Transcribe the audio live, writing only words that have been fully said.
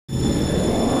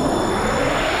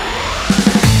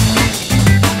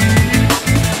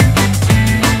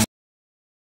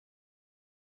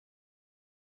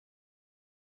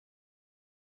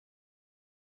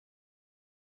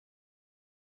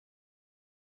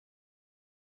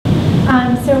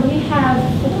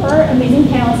4 amazing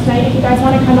panelists tonight. If you guys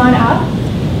want to come on up,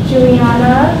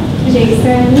 Juliana,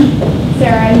 Jason,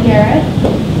 Sarah, and Gareth.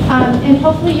 And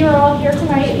hopefully you're all here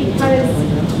tonight because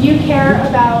you care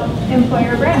about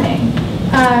employer branding.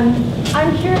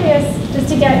 I'm curious, just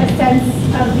to get a sense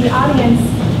of the audience,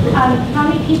 how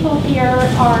many people here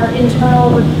are internal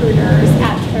recruiters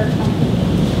at their company?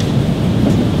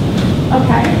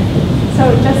 Okay,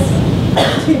 so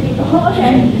just 2 people,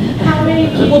 okay. How many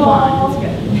people are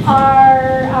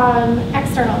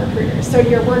external recruiters? So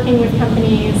you're working with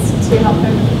companies to help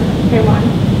them, okay, 1.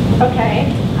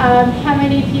 Okay, how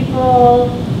many people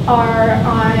are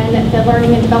on the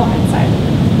learning and development side?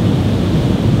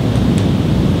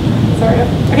 Sort of.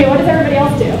 Okay, what does everybody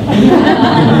else do?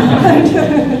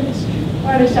 I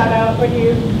want to shout out what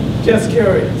you... Just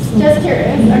curious. Just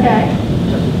curious, okay.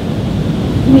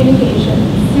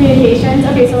 Communications,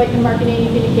 okay, so like the marketing and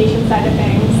communication side of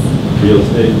things. Real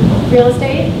estate. Real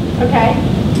estate, okay.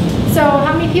 So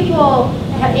how many people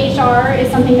have HR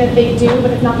is something that they do,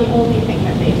 but it's not the only thing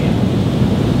that they do?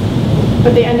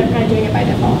 But they end up kind of doing it by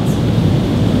default.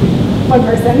 1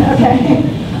 person, okay.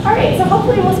 All right, so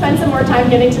hopefully we'll spend some more time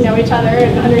getting to know each other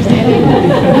and understanding.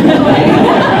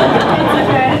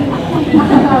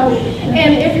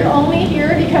 And if you're only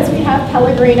here because we have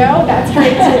Pellegrino, that's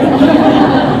great too.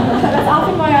 That's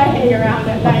often why I hang around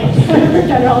at night for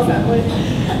General Assembly.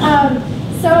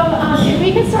 If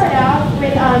we could start out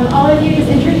with all of you just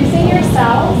introducing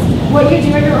yourselves, what you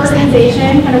do at your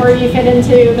organization, kind of where you fit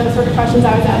into those sort of questions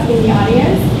I was asking the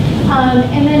audience.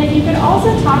 And then if you could also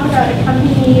talk about a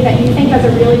company that you think does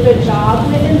a really good job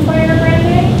with employer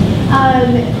branding,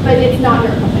 but it's not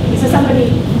your company. So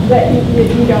somebody that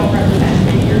you don't represent,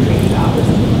 maybe your dream job or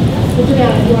something like that. So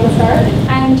Juliana, do you want to start?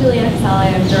 I'm Juliana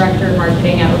Casale. I'm Director of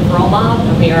Marketing at ReferralMob,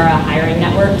 and we are a hiring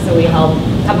network, so we help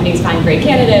companies find great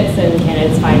candidates and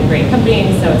candidates find great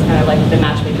companies, so it's kind of like the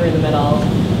matchmaker in the middle.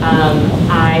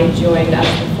 I joined as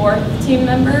the 4th team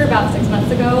member about 6 months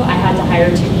ago. I had to hire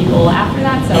 2 people after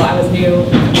that, so I was new,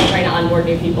 trying to onboard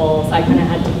new people, so I kind of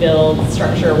had to build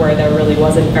structure where there really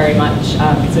wasn't very much,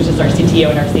 because it was just our CTO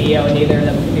and our CEO, and neither of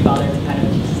them could be bothered to kind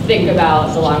of think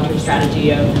about the long-term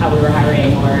strategy of how we were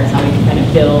hiring or how we could kind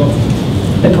of build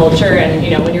the culture. And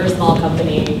when you're a small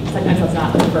company, sometimes that's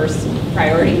not the first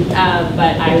priority,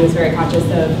 but I was very conscious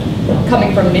of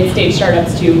coming from mid-stage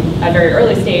startups to a very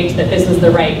early stage that this was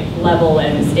the right level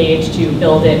and stage to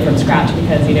build it from scratch,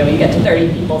 because you get to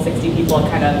 30 people, 60 people,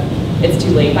 it's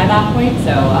too late by that point.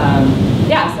 So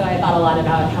so I thought a lot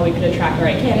about how we could attract the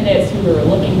right candidates, who we were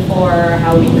looking for,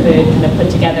 how we could kind of put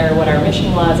together what our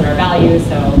mission was and our values.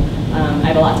 So I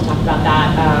have a lot to talk about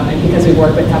that, and because we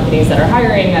work with companies that are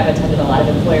hiring, I've attended a lot of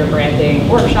employer branding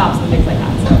workshops and things like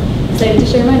that. So excited to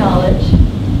share my knowledge.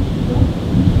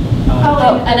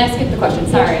 And I skipped the question,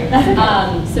 sorry.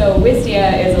 So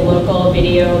Wistia is a local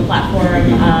video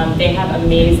platform. They have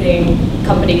amazing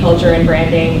company culture and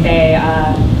branding. They,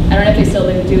 I don't know if they still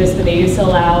do this, but they used to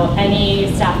allow any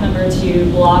staff member to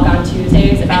blog on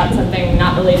Tuesdays about something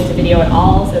not related to video at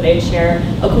all. So they'd share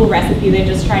a cool recipe they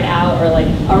just tried out, or like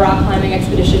a rock climbing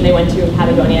expedition they went to in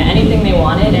Patagonia, anything they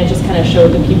wanted, and it just kind of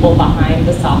showed the people behind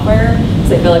the software.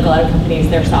 Because I feel like a lot of companies,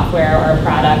 their software or a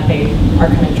product, they are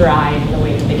kind of dry in the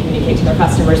way that they communicate to their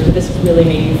customers, but this really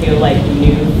made you feel like you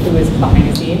knew who was behind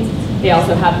the scenes. They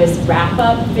also have this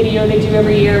wrap-up video they do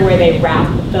every year where they wrap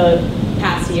the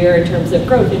past year in terms of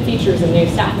growth and features and new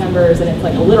staff members, and it's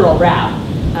like a literal wrap.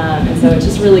 And so it's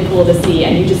just really cool to see,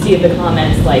 and you just see the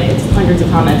comments, like it's hundreds of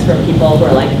comments from people who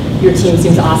are like, your team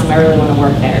seems awesome, I really want to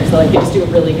work there. So like they just do a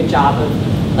really good job of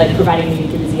like providing the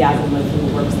enthusiasm of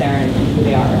who works there and who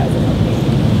they are as a company.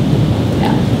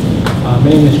 My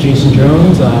name is Jason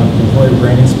Jones. I'm employee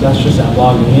branding specialist at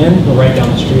LogMeIn. We're right down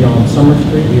the street on Summer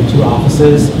Street. We have 2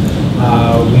 offices.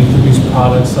 We produce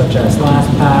products such as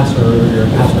LastPass, or your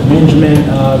password management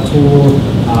tool,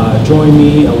 Join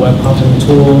Me, a web content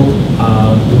tool.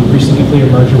 We recently completed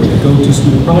a merger with a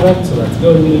GoToSpeed product, so that's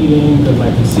GoToMeeting,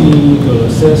 GoToMyPC,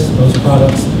 GoToAssist. Those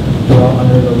products are all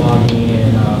under the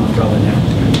LogMeIn umbrella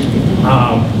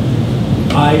now.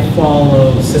 I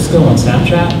follow Cisco on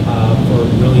Snapchat for a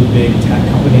really big tech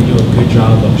company. Do a good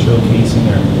job of showcasing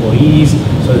their employees.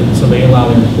 So they allow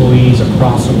their employees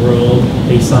across the world,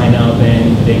 they sign up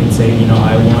and they can say,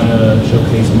 I want to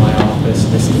showcase my office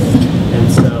this year. And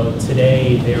so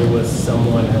today there was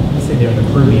someone, I want to say they're in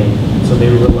the Caribbean, so they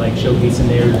were like showcasing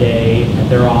their day at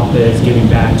their office, giving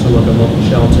back to like a local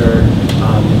shelter,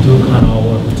 and do kind of all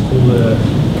work. It's cool to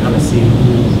kind of see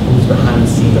who's behind the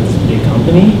scenes of this big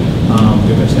company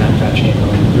through their Snapchat channel.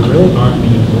 And there really aren't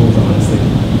many rules, honestly.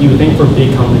 You would think for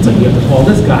big companies, like you have to follow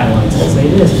this guidelines and say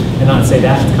this and not say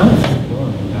that. It's kind of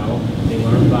fun, They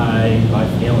learn by by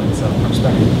failing. So from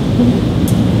perspective.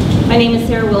 My name is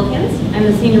Sarah Wilkins. I'm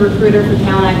the senior recruiter for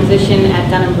talent acquisition at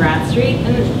Dun & Bradstreet.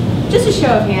 And just a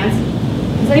show of hands,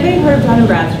 has anybody heard of Dun &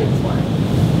 Bradstreet before?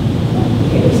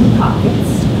 Okay, there's some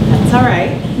pockets. That's all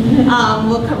right.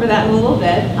 We'll cover that in a little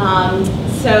bit.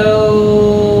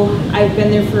 So I've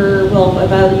been there for, well,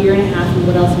 about a year and a half. And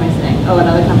what else am I saying? Oh,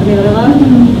 another company that I love?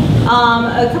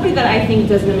 A company that I think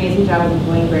does an amazing job of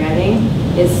employee branding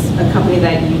is a company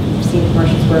that you've seen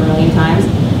commercials for a million times,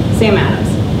 Sam Adams.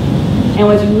 And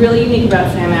what's really unique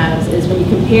about Sam Adams is when you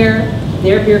compare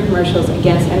their beer commercials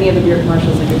against any other beer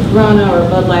commercials like a Corona or a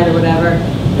Bud Light or whatever,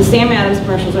 the Sam Adams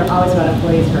commercials are always about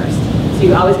employees first. So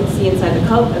you always get to see inside the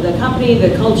company,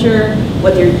 the culture,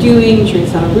 what they're doing,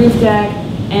 drinks on a roof deck.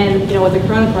 And you know, with the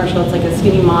Corona commercial, it's like a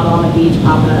skinny model on the beach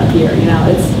popping a beer. You know,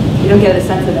 you don't get a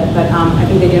sense of it, but I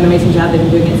think they do an amazing job. They've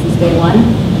been doing it since day one.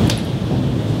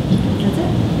 That's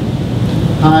it.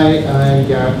 Hi, I'm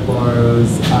Gareth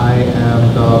Burrowes. I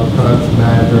am the product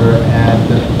manager and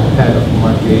head of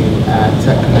marketing at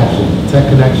Tech Connection. Tech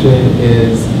Connection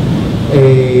is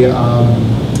a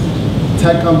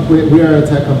tech company. We are a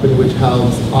tech company which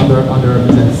helps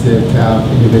underrepresented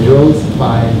individuals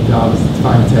find jobs,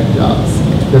 find tech jobs.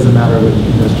 It doesn't matter which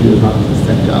industry, as long as it's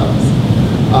tech jobs.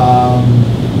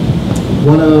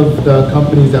 One of the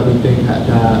companies that we think that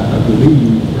I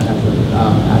believe has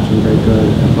actually very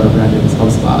good employer branding is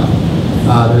HubSpot.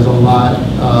 There's a lot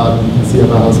you can see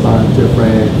about HubSpot in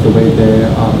the way they're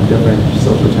on different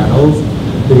social channels.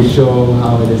 They show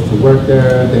how it is to work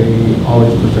there. They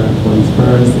always put their employees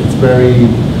first. It's very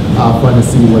fun to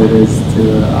see what it is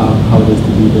to how it is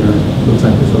to be there. It looks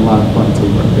like it's a lot of fun to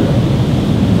work there.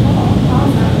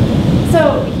 Awesome.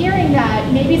 So hearing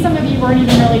that, maybe some of you weren't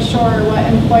even really sure what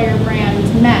employer brand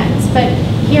meant, but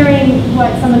hearing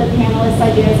what some of the panelists'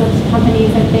 ideas of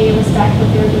companies that they respect what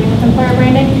they're doing with employer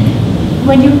branding,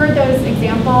 when you heard those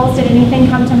examples, did anything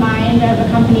come to mind of a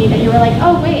company that you were like,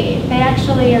 oh wait, they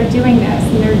actually are doing this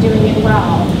and they're doing it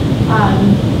well?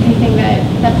 Anything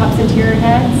that pops into your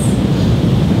heads?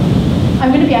 I'm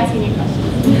going to be asking you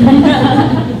questions.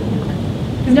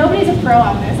 Because nobody's a pro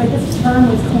on this. Like, this term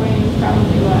was coined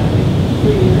probably, what, like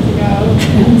 3 years ago?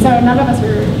 So none of us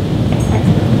were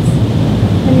experts.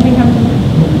 Anything come to mind?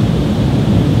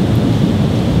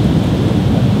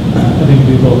 I think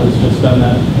Google has just done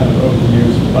that kind of over the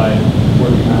years by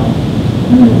word of mouth,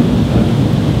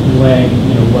 relaying,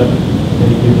 what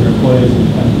they give their employees and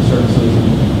kind of services and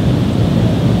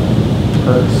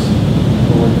perks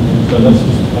for working there. So that's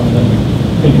just something that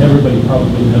I think everybody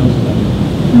probably knows about.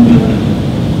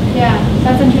 Yeah,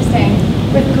 that's interesting.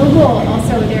 With Google,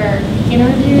 also their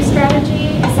interview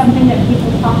strategy is something that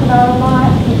people talk about a lot.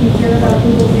 If you hear about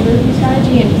Google's interview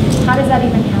strategy, and how does that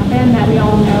even happen, that we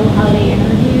all know how they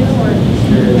interview? Or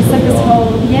it's like this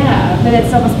whole, but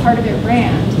it's almost part of their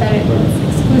brand, that it's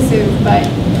exclusive but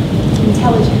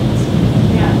intelligent.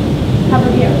 Yeah. How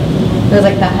about you? There's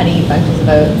like the Honey Bunches of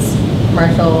Oats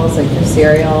commercials, like for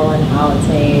cereal and how it's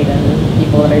made and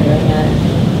people that are doing it.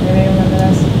 Anybody remember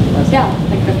those? Yeah,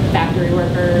 like the factory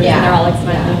workers, and they're all like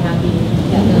smiling happy.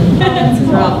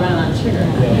 We're all running on sugar.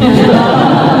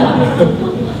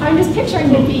 I'm just picturing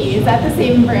the bee. Is that the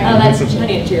same brand? Oh, that's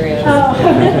Honey and Cheerios. Oh,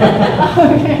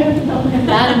 okay.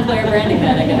 That employer branding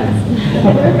then, I guess.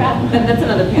 That's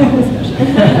another panel discussion.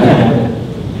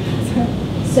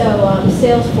 So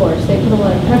Salesforce, they put a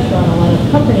lot of pressure on a lot of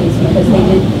companies because they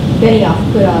did, Benioff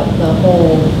put out the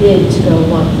whole bid to go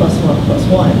 1 + 1 +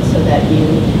 1 so that you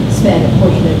spend a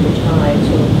portion of your time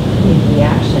to complete the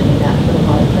action, and that put a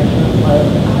lot of pressure on a lot of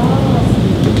them.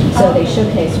 So they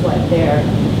showcase what their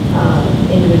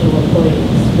individual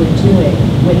employees were doing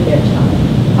with their time.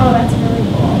 Oh, that's really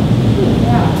cool.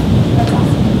 Yeah, that's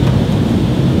awesome.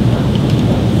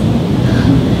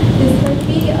 This might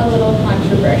be a little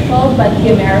controversial, but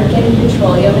the American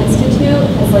Petroleum Institute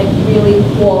has like really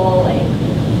cool, like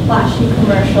flashy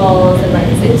commercials, and like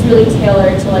it's really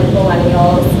tailored to like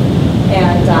millennials.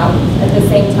 And at the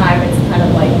same time, it's kind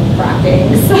of like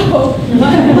fracking. So,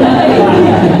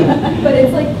 but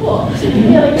it's like cool.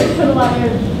 Yeah, like they put a lot of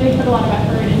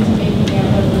effort into making it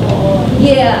look cool.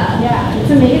 Yeah. Yeah,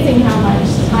 it's amazing how much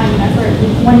time and effort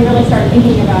when you really start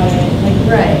thinking about it.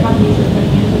 Like companies are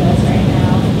putting into this right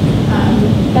now.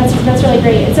 That's really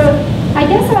great. So I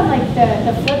guess on like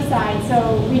the flip side,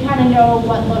 so we kind of know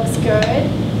what looks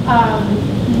good.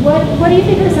 What do you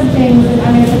think are some things, and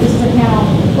I'm going to put this to the panel,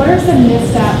 what are some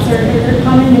missteps or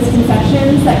common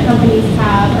misconceptions that companies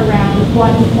have around what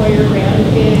employer brand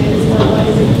is, or what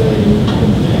is a good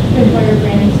employer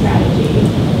branding strategy?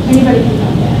 Anybody can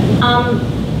jump in.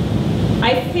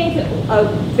 I think a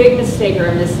big mistake or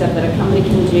a misstep that a company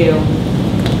can do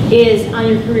is on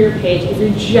your career page, if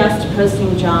you're just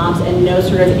posting jobs and no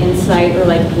sort of insight or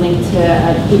like link to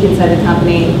a peek inside the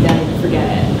company, then forget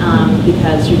it,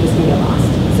 because you're just gonna get lost.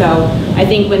 So I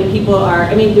think when people are,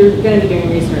 I mean, they're gonna be doing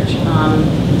research.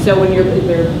 So when they're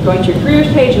going to your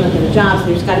careers page and looking at the jobs,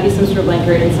 there's gotta be some sort of link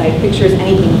or insight, pictures,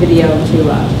 anything, video to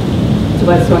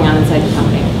what's going on inside the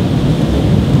company.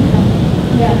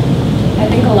 Yeah. I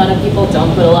think a lot of people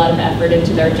don't put a lot of effort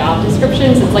into their job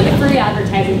descriptions. It's like a free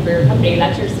advertising for your company.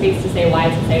 That's your space to say why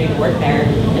it's exciting to work there.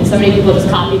 And so many people just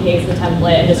copy paste the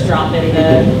template and just drop in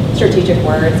the strategic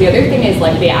words. The other thing is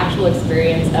like the actual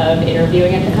experience of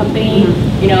interviewing at the company.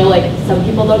 You know, like some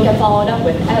people don't get followed up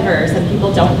with ever. Some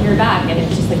people don't hear back, and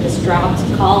it's just like this dropped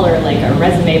call or like a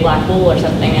resume black hole or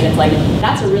something. And it's like,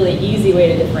 that's a really easy way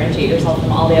to differentiate yourself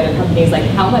from all the other companies. Like,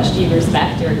 how much do you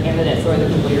respect your candidates or the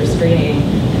people you're screening?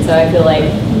 And so I feel like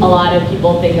a lot of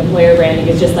people think employer branding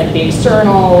is just like the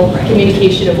external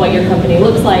communication of what your company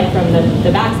looks like from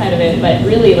the backside of it, but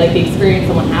really like the experience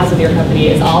someone has with your company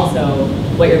is also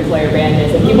what your employer brand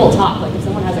is. And people talk, like if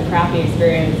someone has a crappy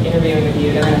experience interviewing with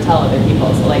you, they're going to tell other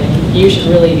people. So like you should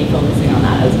really be focusing on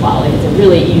that as well. Like it's a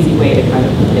really easy way to kind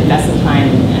of invest some time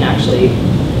and actually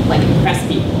like impress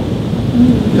people.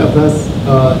 Yeah, plus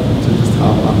to just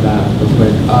hop on that real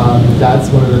quick, that's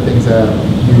one of the things that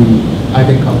I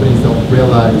think companies don't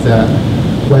realize, that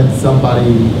when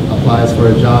somebody applies for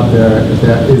a job, there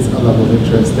is a level of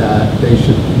interest that they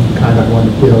should kind of want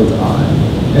to build on.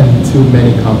 And too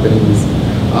many companies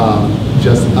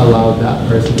just allow that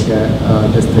person to get a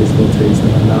distasteful taste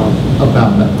in their mouth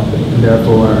about that company, and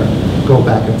therefore go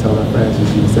back and tell their friends,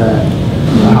 as you said,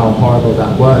 how horrible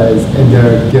that was, and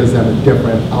there gives them a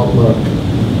different outlook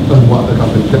on what the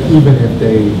company, even if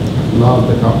they love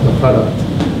the product,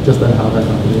 just on how that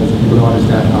company is, and people don't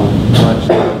understand how much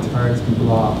that turns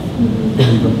people off from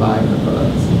even buying the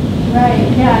products. Right,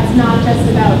 yeah, it's not just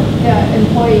about the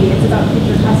employee, it's about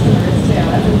future customers too,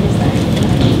 that's what you're saying.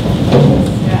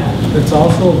 Yeah. It's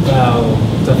also about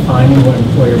defining what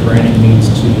employer branding means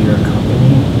to your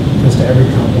company, because to every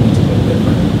company it's a bit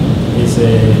different. Is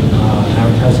it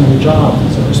advertising your job?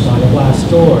 Is it responding to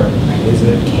Glassdoor? Is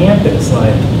it campus?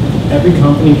 Like, every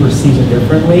company perceives it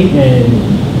differently, and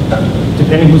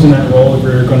depending who's in that role, if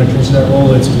you're going to transfer that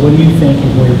role, it's what do you think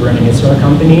employer branding is to our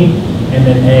company? And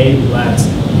then A, let's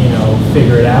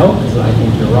figure it out, because I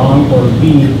think you're wrong, or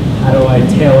B, how do I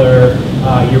tailor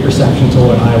your perception to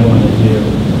what I want to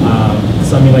do?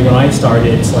 So I mean, like when I started,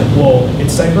 it's like, well,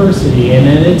 it's diversity, and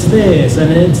then it's this,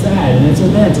 and then it's that, and it's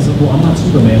events. It's like, well, I'm not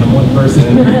Superman, I'm one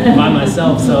person by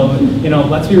myself. So,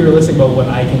 let's be realistic about what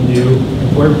I can do.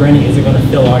 Employer branding isn't going to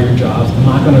fill all your jobs. I'm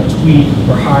not going to tweet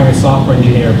or hire a software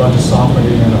engineer, a bunch of software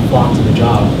engineers are going to flock to the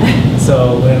job.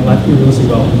 So let's be realistic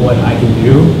about what I can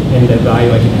do and the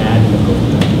value I can add in the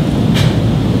program.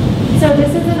 So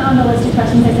this isn't on the list of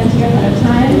questions I sent you ahead of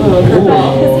time.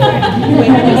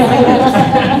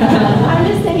 I'm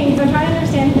just thinking, so I'm trying to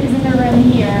understand who's in the room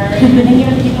here, and thinking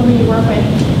of the people who you work with.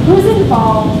 Who's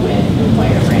involved with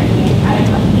employer branding at a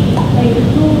company? Like,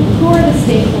 who are the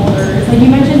stakeholders? Like,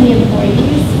 you mentioned the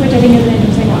employees, which I think is an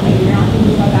interesting one. Like, you're not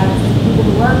thinking about that as the people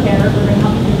who work there who are going to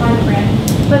help you define the brand.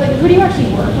 But like, who do you actually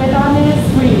work with on this?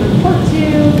 Who do you report to?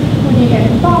 Who do you get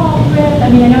involved with? I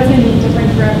mean, I know it's going to be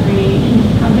different for every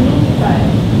company, but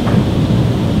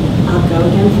I'll go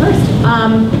again first.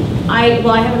 I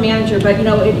have a manager, but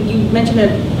you mentioned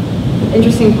an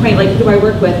interesting point, like who I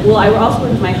work with. Well, I also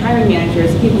work with my hiring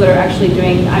managers, people that are actually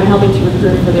I'm helping to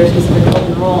recruit for their specific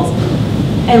open roles.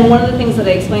 And one of the things that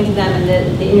I explain to them and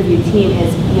the interview team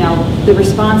is, the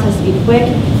response has to be quick,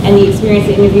 and the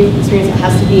interview experience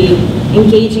has to be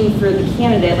engaging for the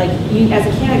candidate. Like, you, as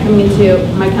a candidate coming into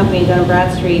my company down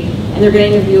BradStreet, and they're going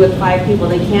to interview with 5 people,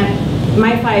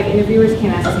 my 5 interviewers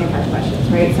can't ask the same 5 questions,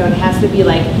 right? So it has to be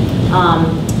like,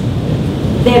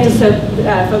 they have to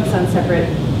focus on separate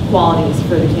qualities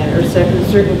for the candidate, or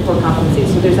certain core competencies.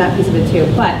 So there's that piece of it too.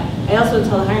 But I also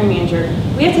tell the hiring manager,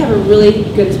 we have to have a really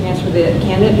good experience for the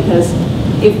candidate, because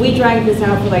if we drag this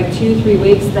out for like 2-3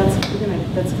 weeks, that's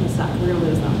gonna suck. We're gonna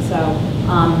lose them. So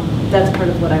that's part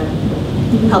of what I'm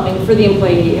helping for the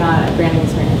employee branding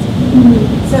experience.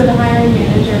 So the hiring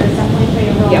managers definitely play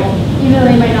a role, even though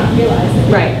they might not realize it.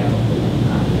 Right.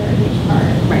 They're a huge part.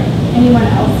 Right. Anyone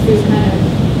else who's kind of...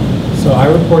 So I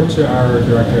report to our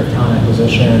director of talent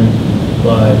acquisition,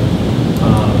 but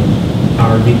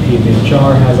our VP of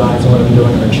HR has eyes on what I'm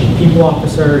doing. Our chief people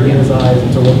officer, he has eyes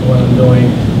into what I'm doing.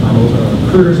 I work with our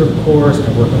recruiters, of course.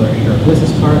 I work with our HR business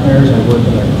partners. I work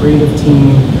with our creative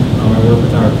team. I work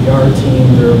with our PR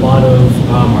team. There are a lot of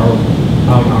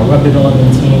our web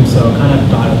development team. So kind of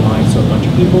dotted lines to a bunch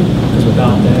of people, because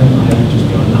without them, I would just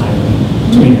be on an island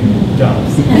between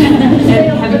jobs.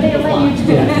 But they let you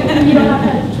do it. You don't have to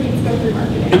have tweets go through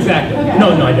marketing. Exactly. Okay.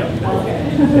 No, I don't. That's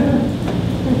good.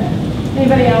 Okay.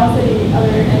 Anybody else? Any other?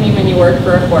 I mean, when you work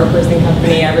for a 4-person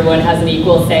company, everyone has an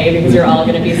equal say because you're all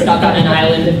going to be stuck on an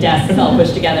island of desks all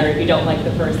pushed together. If you don't like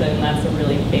the person, that's a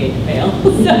really big fail.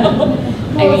 So,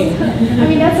 I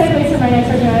mean, that's segues to my next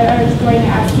question. I was going to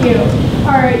ask you.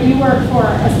 You work for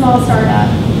a small startup.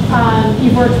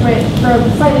 You've worked for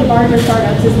slightly larger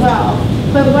startups as well.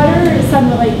 But what are some,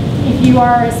 like, if you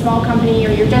are a small company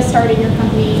or you're just starting your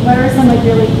company, what are some like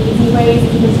really easy ways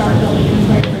that you can start building an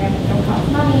employer brand that don't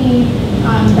cost money,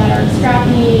 that are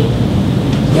scrappy?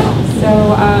 yeah,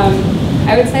 so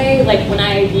I would say, like, when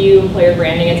I view employer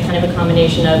branding, it's kind of a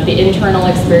combination of the internal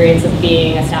experience of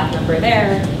being a staff member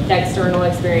there, the external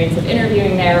experience of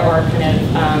interviewing there, or kind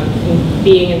of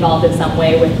being involved in some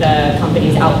way with the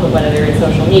company's output, whether it's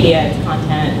social media, it's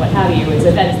content, what have you, it's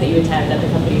events that you attend that the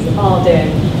company's involved in.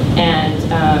 And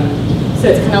so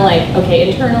it's kind of like,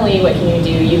 okay, internally, what can you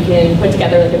do? You can put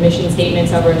together like a mission statement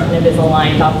so everyone kind of is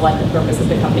aligned on what the purpose of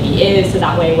the company is, so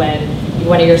that way when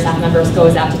one of your staff members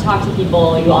goes out to talk to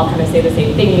people, you all kind of say the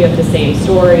same thing, you have the same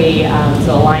story,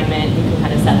 so alignment, you can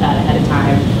kind of set that ahead of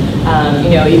time.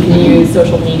 You can use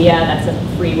social media, that's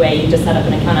a free way, you just set up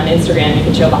an account on Instagram, you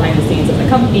can show behind the scenes of the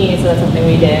company, so that's something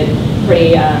we did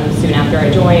pretty soon after I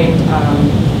joined.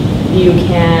 You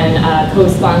can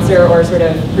co-sponsor or sort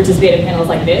of participate in panels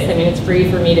like this. I mean, it's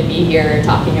free for me to be here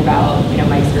talking about,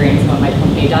 my experience and what my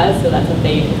company does. So that's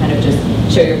something you can kind of just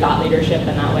show your thought leadership,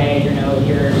 and that way,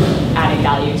 you're adding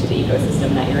value to the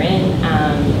ecosystem that you're in.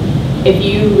 If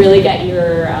you really get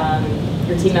your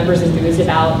team members enthused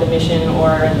about the mission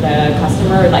or the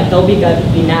customer, like, they'll be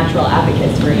natural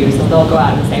advocates for you. So they'll go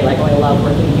out and say, like, oh, I love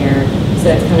working here.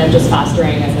 So it's kind of just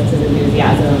fostering a sense of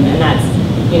enthusiasm, and that's,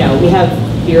 we have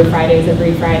Beer Fridays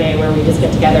every Friday where we just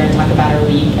get together and talk about our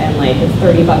week, and like it's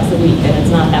 $30 a week and it's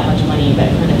not that much money, but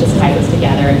it kind of just ties us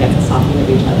together and gets us talking with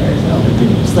each other. So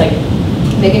just like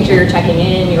making sure you're checking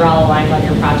in, you're all aligned on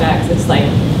your projects. It's like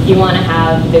you want to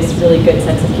have this really good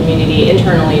sense of community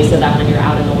internally so that when you're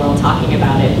out in the world talking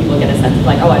about it, people get a sense of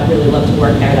like, oh, I'd really love to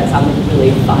work there. That sounds like a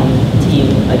really fun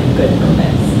team, like a good purpose.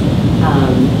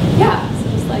 So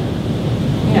just like,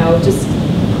 just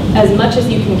as much as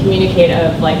you can communicate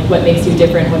of like what makes you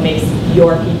different, what makes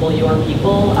your people your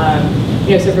people.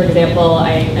 So for example,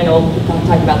 I know we'll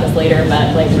talk about this later,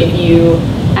 but like if you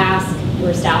ask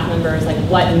your staff members like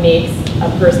what makes a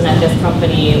person at this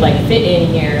company like fit in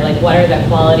here, like what are the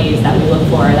qualities that we look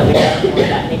for,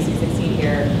 that makes you succeed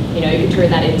here, you can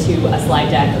turn that into a slide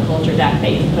deck, a culture deck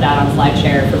that you can put out on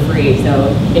SlideShare for free.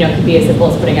 So it could be as simple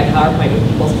as putting a PowerPoint with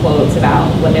people's quotes about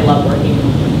what they love working,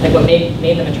 like what made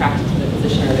them attracted to the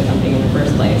position or the company in the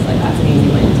first place. Like that's an easy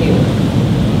way too.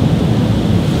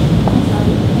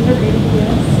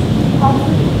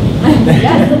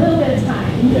 Yes, a little bit of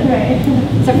time. Yeah. Right.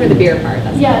 Except for the beer part.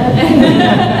 That's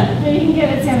Maybe you can give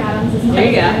it Sam Adams. There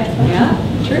you go. Yeah,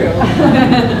 true.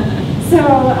 So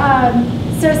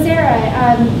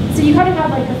Sarah, so you kind of have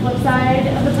like the flip side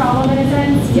of the problem in a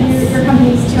sense. Yes. Your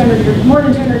company's more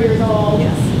than 200 years old.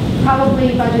 Yes.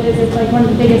 Probably budget is like one of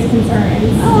the biggest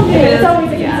concerns. Oh, it's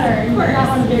always a yeah, concern, but not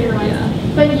one of the bigger ones. Yeah.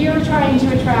 But you're trying to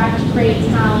attract great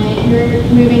talent. You're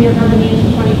moving your company into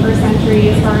the 21st century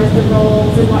as far as the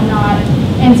roles and whatnot.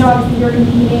 And so obviously you're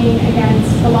competing against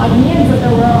the LogMeIns of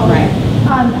the world. Right.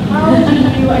 How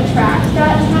do you attract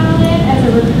that talent as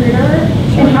a recruiter?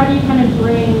 And how do you kind of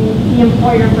bring the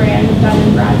employer brand of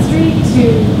BradStreet to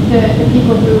the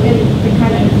people who, and the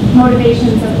kind of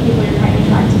motivations of the people you're trying to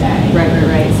attract today?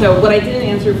 Right. So what I didn't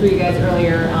answer for you guys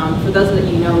earlier, for those of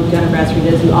you who know who BradStreet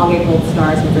is, you all get gold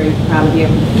stars. I'm very proud of you.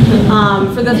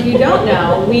 For those of you who don't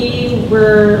know,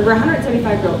 we're a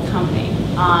 175-year-old company.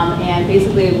 And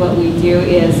basically what we do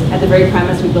is, at the very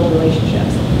premise, we build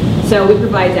relationships. So we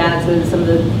provide data to some of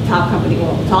the top companies,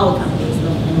 to all the companies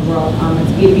in the world.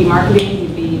 It's B2B marketing,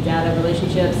 B2B data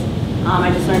relationships.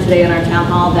 I just learned today in our town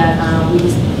hall that we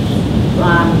just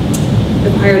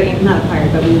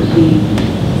we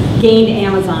gained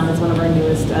Amazon as one of our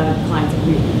newest clients that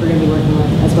we're going to be working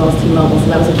with, as well as T-Mobile. So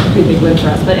that was a pretty big win for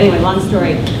us. But anyway, long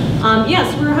story.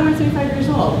 Yes, we're 175 years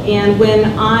old. And when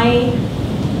I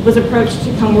was approached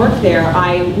to come work there,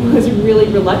 I was really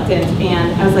reluctant,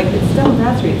 and I was like, it's still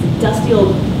BradStreet, it's a dusty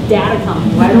old data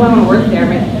company, why do I want to work there?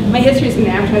 My history is in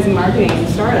advertising, marketing, and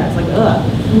startups, like,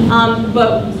 ugh.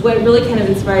 But what really kind of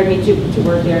inspired me to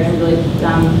work there and really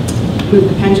move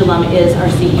the pendulum is our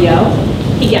CEO.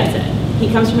 He gets it.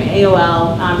 He comes from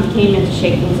AOL, he came in to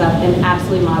shake things up and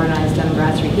absolutely modernize Dun &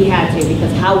 Bradstreet. He had to,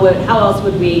 because how else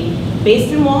would we,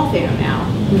 based in Waltham now,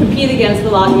 compete against the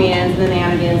LogMeIns and the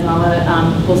Nanogans and all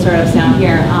the cool startups down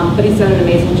here. But he's done an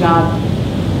amazing job.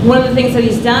 One of the things that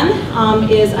he's done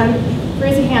is,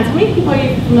 raising hands, how many people are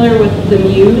you familiar with the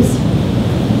Muse?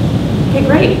 Okay,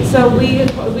 great. So we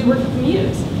work with the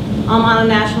Muse on a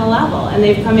national level, and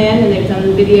they've come in and they've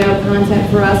done video content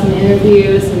for us and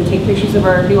interviews and take pictures of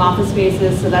our new office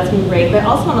spaces, so that's been great. But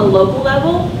also on a local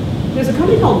level, there's a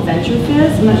company called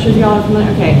VentureFizz. I'm not sure if y'all are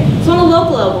familiar. Okay, so on a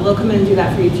local level, they'll come in and do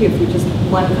that for you too, if you're just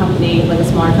one company, like a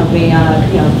smaller company,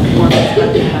 more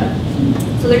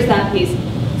so there's that piece.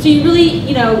 So you really,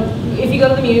 if you go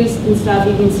to the Muse and stuff,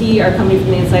 you can see our company from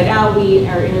the inside out. We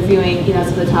are interviewing, some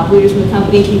of the top leaders from the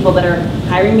company, people that are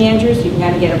hiring managers. So you can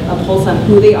kind of get a pulse on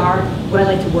who they are, what I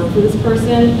like to work for this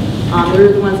person.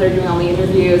 They're the ones that are doing all the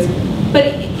interviews. But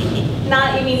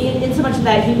in so much of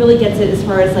that, he really gets it as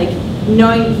far as like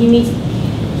knowing he knew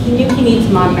he needs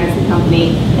to modernize the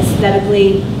company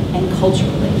aesthetically and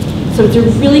culturally. So it's a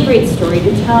really great story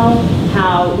to tell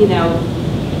how,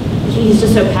 he's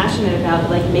just so passionate about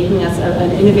like making us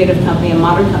an innovative company, a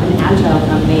modern company, an agile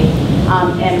company.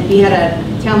 And we had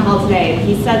a town hall today, and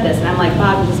he said this, and I'm like,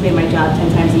 Bob, you just made my job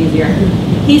 10 times easier.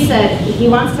 He said he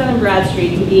wants Dun &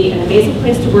 Bradstreet to be an amazing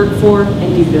place to work for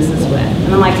and do business with.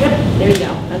 And I'm like, yep, there you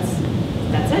go.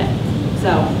 That's it.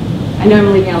 So I know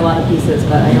I'm leaving out a lot of pieces,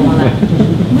 but I don't want to.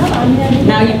 No,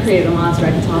 now you've created a monster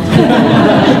I can talk to.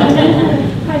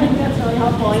 I think that's really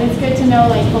helpful, and it's good to know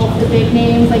like both the big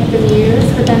names like the Muse,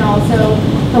 but then also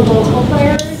the local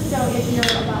players. So if you're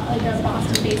about like a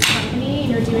Boston-based company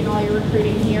and you're doing all your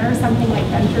recruiting here, something like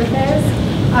VentureFizz,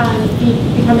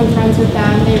 becoming friends with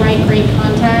them, they write great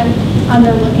content.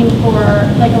 They're looking for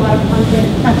like a lot of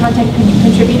content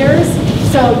contributors,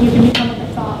 so you can become like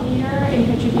a thought leader and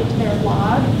contribute to their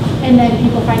blog, and then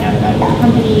people find out about your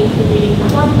company through reading the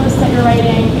blog posts that you're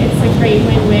writing. It's a great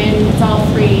win-win. It's all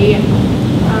free.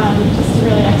 Just a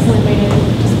really excellent way to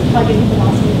just plug into the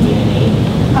Boston community.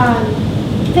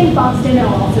 I think Boston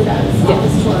also does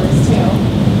office tours too,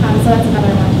 so that's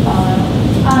another one to follow.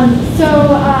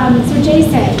 So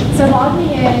Jason, so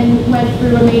LogMeIn went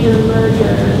through a major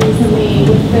merger recently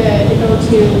with the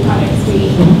go-to product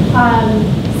suite.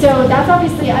 So that's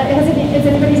obviously, has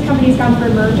anybody's companies gone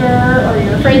through a merger, or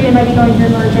you're afraid they might be going through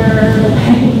a merger,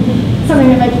 something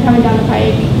that might be coming down the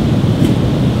pike?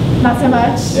 Not so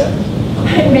much? Yeah.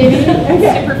 Maybe?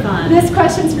 Okay. Super fun. This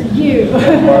question's for you.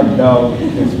 No,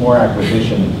 it's more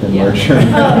acquisition than merger.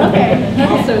 Oh, okay.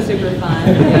 Also super fun.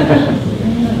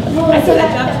 Yeah. Well, I do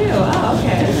that job too. Oh,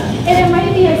 okay. And it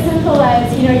might be as simple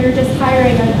as, you're just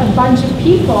hiring a bunch of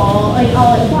people like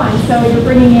all at once. So you're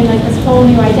bringing in like this whole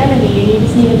new identity, and you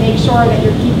just need to make sure that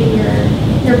you're keeping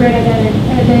your brand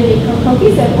identity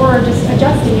cohesive, or just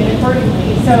adjusting it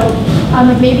accordingly. So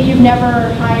if maybe you've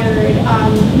never hired,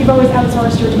 you've always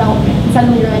outsourced your development. And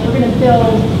suddenly you're like, we're going to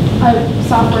build a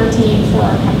software team for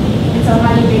our company. And so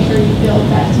how do you make sure you build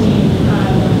that team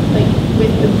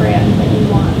with the brand that you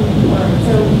want moving forward?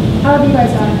 So how have you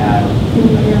guys gone about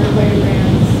thinking about your employer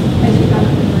brands as you've gone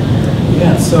through the merger?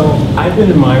 Yeah, so I've been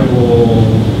in my role,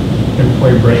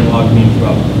 employee brand LogMeIn for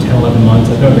about 10, 11 months.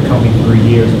 I've been with the company for 3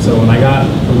 years, and so when I got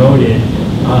promoted,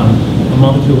 a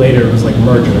month or two later, it was like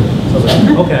merger. So I was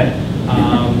like, okay,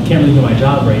 can't really do my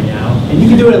job right now. And you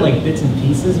can do it in like bits and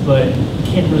pieces, but you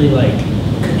can't really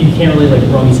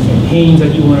run these campaigns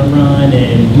that you want to run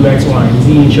and do X, Y, and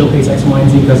Z and showcase X, Y,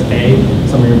 and Z because A,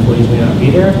 some of your employees may not be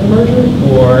there after the merger,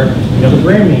 or the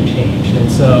brand may change. And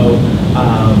so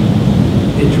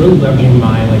it's really leveraging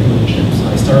my relationships.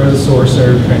 I started as a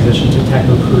sourcer, transitioned to tech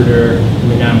recruiter,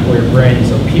 and then now employer branding.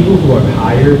 So people who I've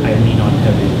hired, I lean on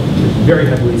very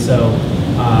heavily. So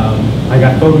I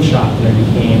got photoshopped and I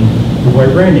became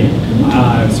employer branding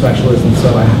specialist, and so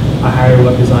I hired a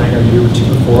web designer a year or two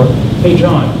before. Hey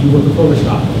John, you work with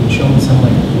Photoshop. Can you show me some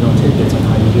tidbits on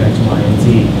how you do X, Y, and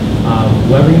Z?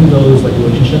 Leveraging those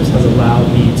relationships has allowed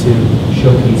me to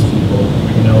showcase people.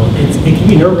 It can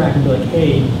be nerve-wracking to be like,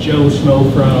 hey, Joe Schmo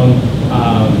from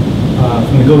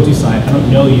the go-to side, I don't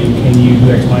know you. Can you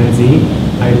do X, Y, and Z?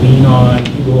 I lean on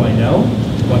people who I know.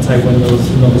 Once I win those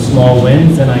small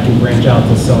wins, then I can branch out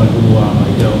to someone who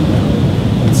I don't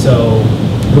know. And so,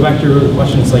 go back to your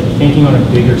question, it's like thinking on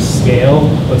a bigger scale,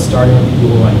 but starting with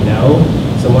people who I know.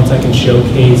 So once I can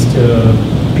showcase to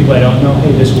people I don't know,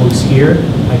 hey, this works here,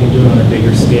 I can do it on a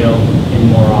bigger scale in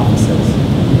more offices.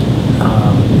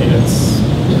 And it's...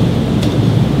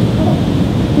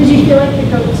 Did you feel like the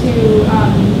go-to,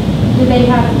 did they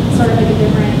have sort of like a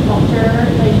different culture?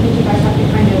 Like, did you guys have to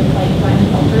kind of like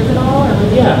blend cultures at all, or was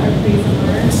it pretty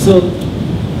similar? So,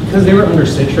 because they were under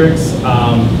Citrix,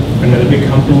 another big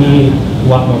company, a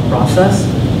lot more process.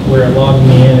 Where at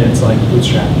LogMeIn, it's like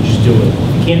bootstrap, you just do it.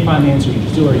 If you can't find the answer, you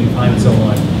just do it, or you find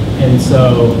someone. And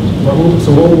so what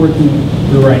we're working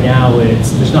through right now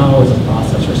is, there's not always a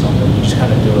process or something, you just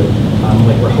kind of do it.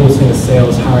 Like we're hosting a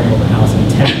sales hiring open house in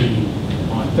Tempe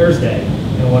on Thursday.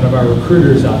 And one of our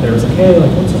recruiters out there was like, hey,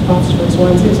 like, what's the process for X, Y,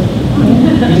 and Z? I was like,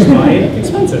 you just buy it, it's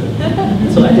expensive.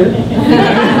 So I did.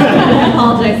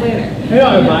 Apologize later. Yeah,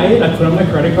 I buy it, I put on my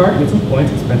credit card, get some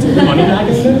points, expensive, money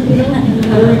back, and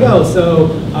there we go.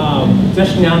 So,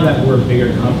 especially now that we're a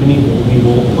bigger company, we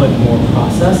will put more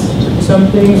process to some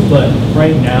things, but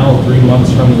right now, 3 months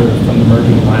from the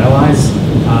merger finalized,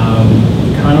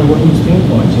 kind of working with pain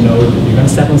points. You know, you're going to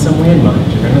step on some landmines,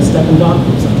 you're going to step in dog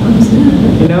poop sometimes.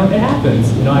 You know, it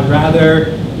happens. You know, I'd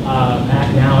rather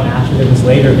act now and ask forgiveness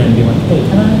later than be like, hey,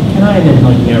 can I, and then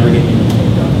like never get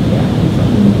anything done.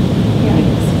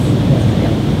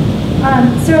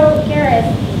 So Gareth,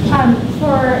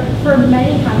 for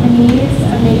many companies,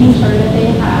 making sure that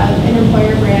they have an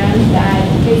employer brand that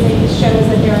basically shows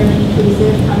that they're an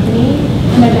inclusive company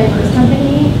and a diverse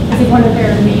company is like one of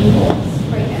their main goals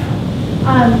right now.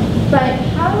 But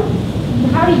how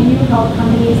do you help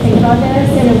companies think about this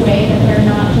in a way that they're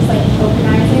not just like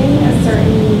tokenizing a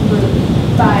certain group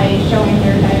by showing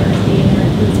their diversity and their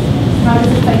inclusiveness? How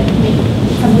does it like make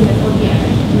something that's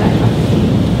organic to that company?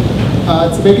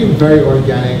 To make it very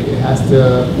organic, it has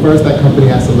to, first that company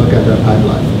has to look at their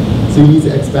pipeline. So you need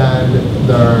to expand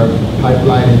their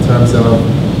pipeline in terms of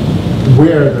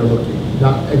where they're looking,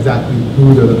 not exactly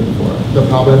who they're looking for. The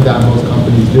problem that most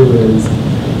companies do is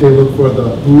they look for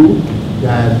the who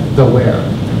than the where,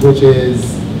 which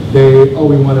is we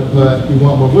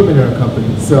want more women in our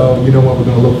company. So you know what, we're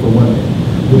going to look for women.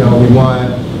 You know, we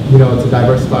want, you know, to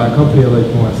diversify our company a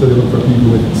little more. So they look for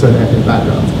people with certain ethnic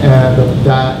backgrounds. And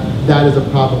that is a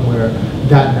problem where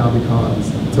that now becomes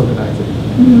tokenizing.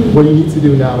 Mm-hmm. What you need to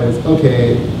do now is,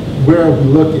 okay, where are we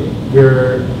looking?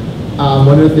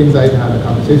 One of the things I even had a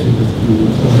conversation just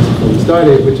before we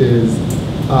started, which is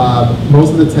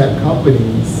most of the tech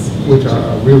companies which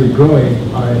are really growing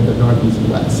are in the Northeast and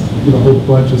West, with a whole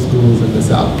bunch of schools in the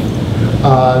South.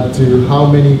 To how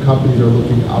many companies are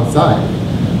looking outside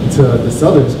to the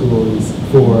Southern schools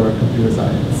for computer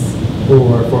science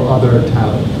or for other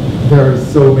talent? There are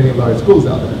so many large schools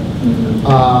out there.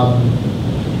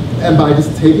 Mm-hmm. And by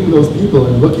just taking those people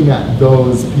and looking at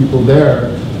those people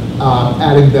there,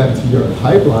 adding them to your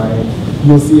pipeline,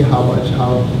 you'll see how much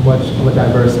of a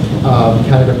diverse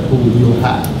candidate pool you'll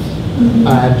have. Mm-hmm.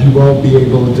 And you won't be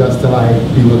able just to like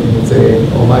be looking and say,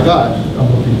 oh my gosh, I'm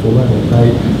looking for women,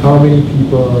 right? How many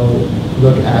people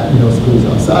look at, you know, schools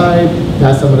outside?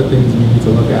 That's some of the things we need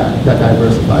to look at that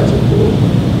diversifies your pool.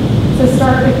 So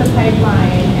start with the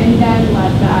pipeline and then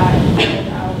let that build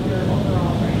out your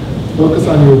overall brand. Focus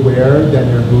on your where, then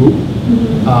your who.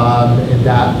 Mm-hmm. And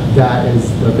that is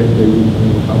the thing that you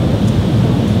need to come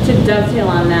with. To dovetail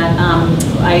on that,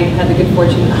 I had the good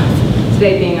fortune of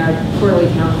today being our quarterly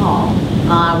town hall,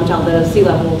 which all the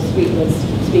C-level suite was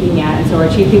speaking at. And so our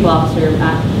chief people officer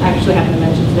actually happened to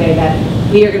mention today that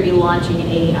we are going to be launching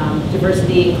a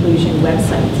diversity inclusion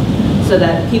website, so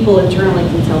that people internally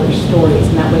can tell their stories,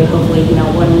 and that way, hopefully, you know,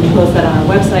 when we post that on our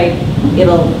website,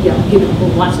 it'll, you know, people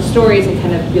will watch the stories and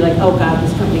kind of be like, oh God,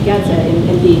 this company gets it,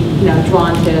 and be, you know,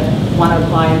 drawn to want to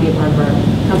apply and be a part of our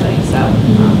company. So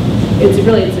it's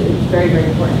very,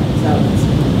 very important. So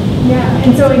yeah,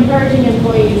 and so encouraging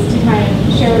employees to kind of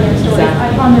share their stories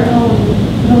on their own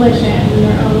volition and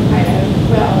their own kind of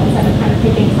will, instead of kind of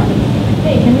picking something and being like,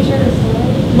 hey, can we share this story?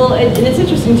 Well, and it's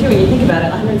interesting too when you think about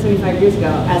it. 175 years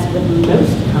ago, as with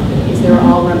most companies, they were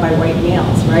all run by white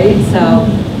males, right? So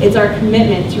it's our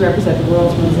commitment to represent the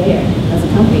world's mosaic as a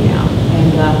company now,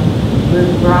 and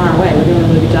we're on our way. We're doing a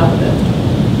really good job with it.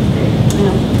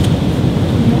 Yeah.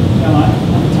 Now,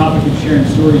 on the topic of sharing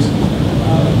stories,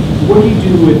 what do you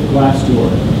do with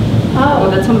Glassdoor? Oh,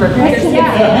 that's one of our questions.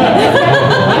 Yeah.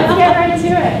 Let's get right to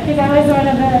it, because that was one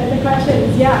of the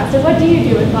questions. Yeah, so what do you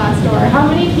do with Glassdoor? How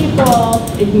many people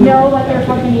know what their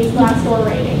company's Glassdoor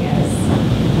rating is?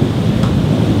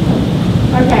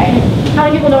 Okay. How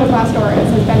many people know what Glassdoor is?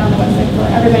 Has been on the website before.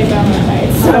 Everybody's been on the website.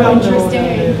 It's so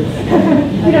interesting.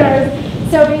 You know,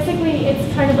 so basically, it's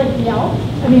kind of like Yelp.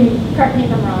 I mean, correct me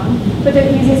if I'm wrong, but the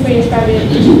easiest way to describe it,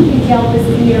 Yelp is,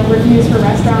 you know, reviews for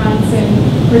restaurants and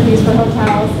reviews for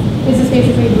hotels. This is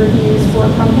basically reviews for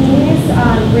companies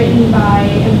written by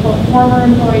former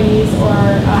employees or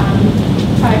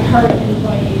current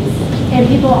employees. And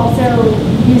people also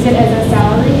use it as a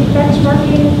salary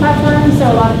benchmarking platform. So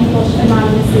a lot of people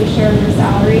anonymously share their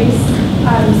salaries.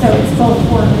 So it's both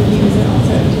for reviews and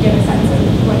also to get a sense of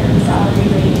what your salary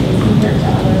rate is compared to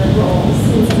other roles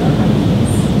in similar companies.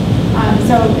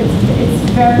 So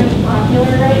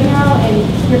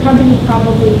company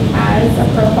probably has a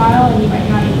profile and you might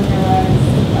not even realize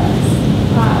it does.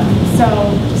 So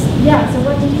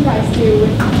what do you guys do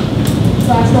with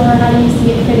Glassdoor? How do you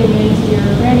see it fitting into your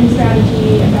branding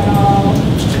strategy, if at all?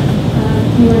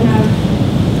 Anyone have?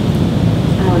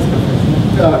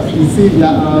 You see,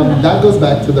 that goes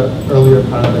back to the earlier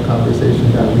part of the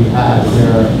conversation that we had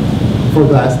where for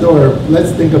Glassdoor,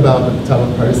 let's think about the type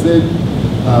of person,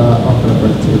 I'll put a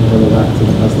first to go back to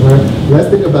the customer. Let's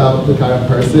think about the kind of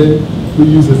person who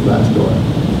uses Glassdoor.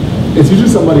 It's usually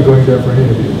somebody going there for an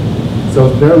interview. So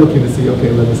they're looking to see,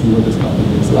 okay, let me see what this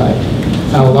company is like.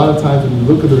 Now, a lot of times when you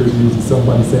look at the reviews, it's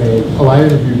somebody saying, oh, I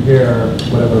interviewed here,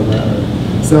 whatever.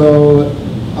 So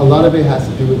a lot of it has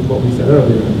to do with what we said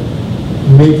earlier,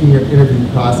 making your interview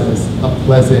process a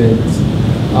pleasant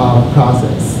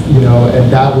process,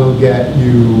 and that will get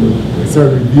you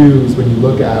certain reviews when you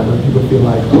look at when people feel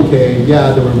like, okay,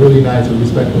 yeah, they were really nice and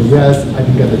respectful, yes, I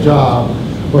can get the job,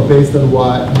 but based on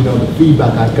what, the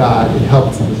feedback I got, it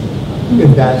helps me.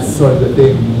 And that's sort of the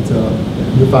thing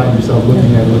you find yourself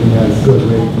looking at a good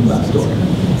rate from Glassdoor.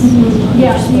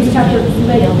 Yeah, so you just have to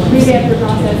revamp your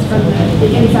process from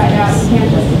the inside out. You can't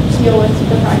just deal with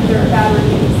the fact that there are bad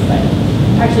reviews, but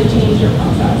actually change your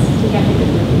process to get the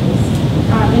good reviews.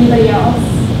 Anybody else?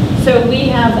 So we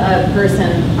have a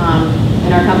person in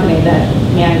our company that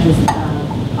manages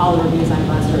all the reviews on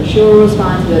Glassdoor. She will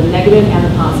respond to the negative and the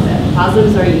positive.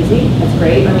 Positives are easy, that's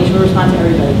great. I mean, she will respond to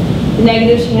everybody. The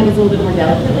negatives she handles a little bit more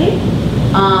delicately.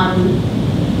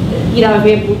 If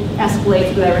it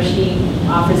escalates, whatever, she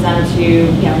offers them to,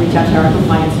 reach out to our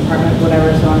compliance department,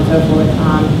 whatever, so on and so forth.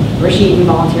 Or she even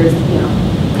volunteers,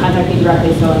 contact me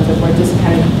directly, so on and so forth, just to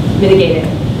kind of mitigate it.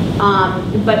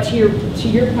 But to your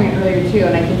point earlier too,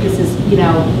 and I think this is,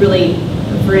 really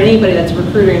for anybody that's a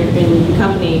recruiter in the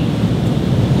company,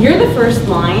 you're the first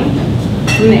line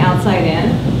from the outside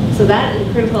in. So that is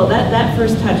critical. That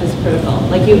first touch is critical.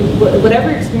 Like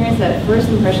whatever experience, that first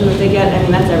impression that they get, I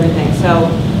mean, that's everything. So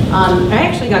I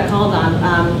actually got called on.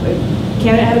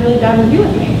 Candidate had a really bad review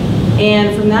with me,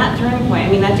 and from that turning point, I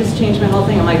mean, that just changed my whole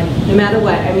thing. I'm like, no matter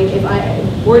what. I mean, if I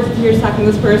bored to tears talking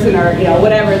to this person, or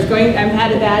whatever, I've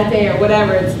had a bad day, or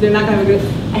whatever. They're not going to have a good.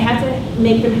 I have to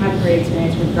make them have a great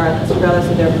experience regardless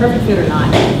if they're a perfect fit or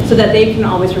not, so that they can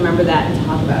always remember that and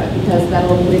talk about it, because that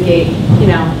will mitigate,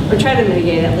 or try to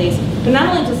mitigate at least. But not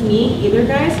only just me either,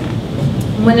 guys,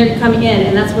 when they're coming in,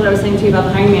 and that's what I was saying to you about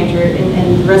the hiring manager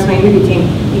and the rest of my interview team,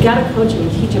 you got to coach them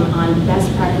and teach them on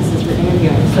best practices for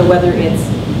interviewing. So whether it's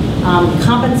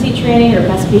competency training or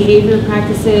best behavior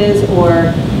practices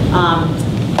or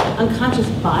unconscious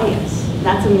bias.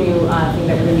 That's a new thing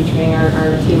that we're going to be training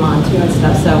our team on too and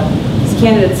stuff. So as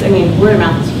candidates, I mean, word of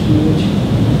mouth is huge.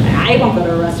 I won't go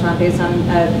to a restaurant based on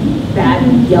a bad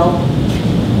Yelp,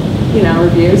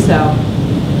 review. So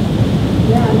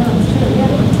yeah, no, it's true. Yeah.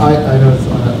 I know it's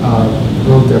a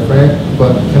little different,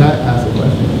 but can I ask a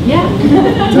question? Yeah.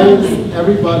 Does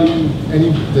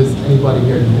anybody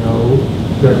here know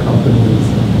their company's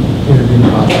interviewing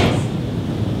process?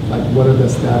 Like, what are the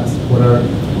steps?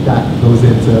 That goes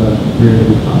into your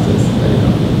interview process?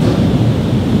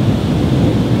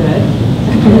 Good.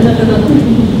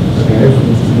 Okay,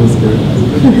 this is good.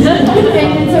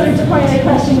 And sort of to point of the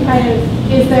question, kind of,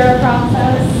 is there a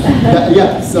process?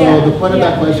 So the point of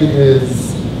that question is,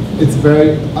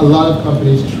 a lot of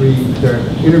companies treat their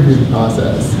interview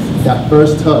process, that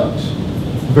first touch,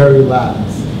 very lax.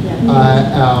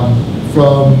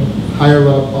 From higher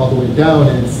up all the way down,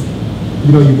 it's,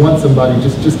 you want somebody,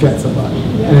 just get somebody.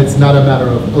 And it's not a matter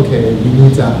of, okay, we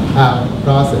need to have a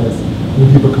process.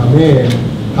 When people come in,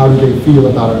 how do they feel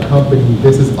about our company?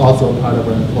 This is also part of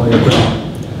our employer brand.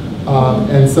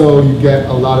 And so you get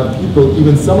a lot of people,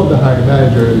 even some of the hiring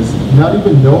managers, not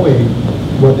even knowing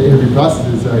what the interview process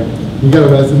is like. You get a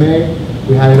resume,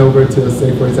 we hand it over to,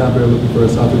 say, for example, you're looking for a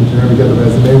software engineer, we get a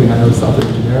resume, we hand it over to a software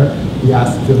engineer, we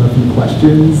ask them a few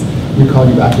questions, we call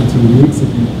you back in 2 weeks if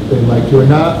they like you or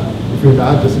not. If you're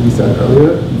not, just as we said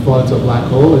earlier, you fall into a black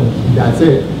hole and that's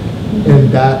it. And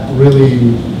that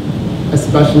really,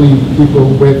 especially people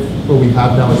with what we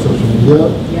have now in social media,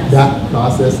 that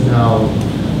process now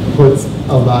puts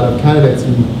a lot of candidates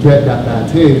who get that bad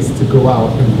taste to go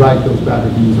out and write those bad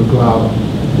reviews or go out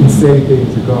and say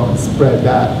things or go out and spread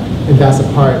that. And that's a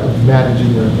part of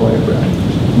managing your employer brand.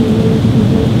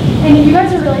 And you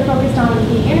guys are really focused on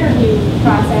the interview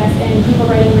process and people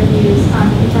writing reviews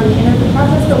from the interview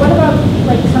process, but what about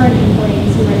current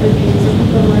employees who write reviews or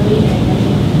people who are leaving? I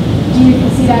mean, do you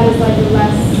see that as less of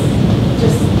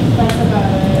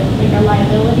a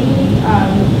liability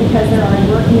because they're already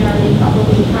working there, or they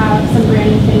probably have some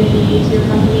brand affinity to your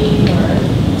company? Or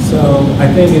So I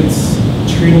think it's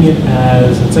treating it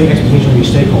as, it's like expectation of your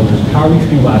stakeholders. How are we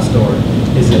treating Glassdoor?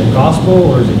 Is it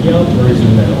gospel, or is it Yelp, or is it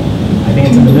in the middle? I think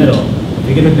it's in the middle. If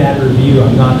you get a bad review,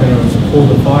 I'm not going to pull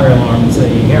the fire alarm and say,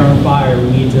 "You're on fire, we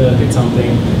need to get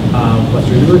something." Let's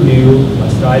read the review,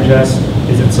 let's digest.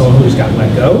 Is it someone who just got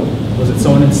let go? Was it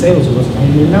someone in sales who wasn't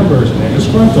paying their numbers and they're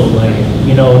disgruntled? Like,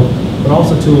 you know, but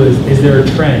also too is there a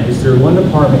trend? Is there one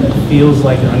department that feels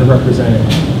like they're underrepresented?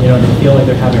 You know, they feel like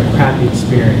they're having a crappy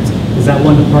experience. Is that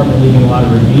one department leaving a lot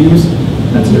of reviews?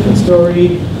 That's a different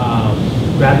story.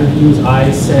 Bad reviews, I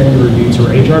send a review to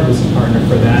our HR business partner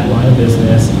for that line of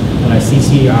business, and I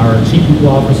CC our Chief People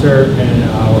Officer and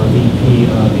our VP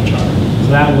of HR. So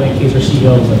that way, in case our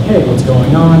CEO is like, "Hey, what's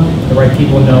going on?" the right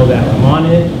people know that I'm on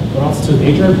it, but also too, the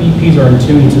HR VPs are in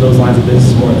tune to those lines of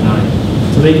business more than I am.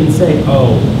 So they can say,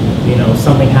 "Oh, you know,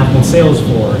 something happened in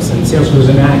Salesforce, and Salesforce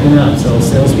isn't acting up, so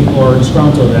salespeople are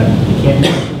disgruntled that you can't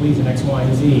make leads in X, Y,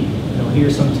 and Z. You know,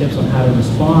 here's some tips on how to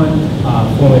respond,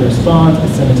 formulate a response, I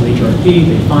send it to the HRP,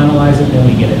 they finalize it, then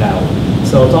we get it out."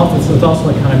 So it's also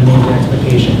like kind of managing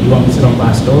expectation. You want me to sit on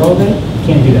Glassdoor all day?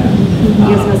 Can't do that. I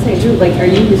was gonna say, Drew, like, are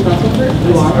you responsible for it?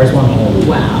 You are. I respond to all of it.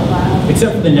 Wow.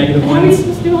 Except for the negative How are you ones.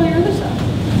 supposed to do all your other stuff?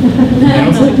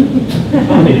 Honestly,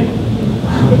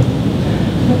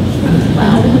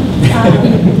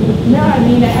 No, I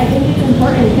mean, I think it's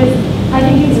important because I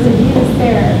think these reviews,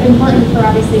 they're important for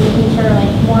obviously making sure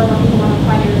like more and more people want to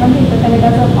apply to your company, but then it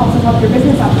does also help your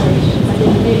business operations. I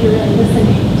think if you're really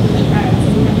listening to the trends,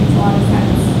 I think that makes a lot of sense.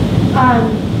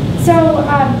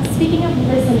 Speaking of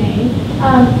listening,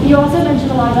 you also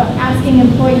mentioned a lot about asking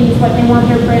employees what they want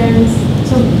their brands,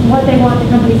 so what they want the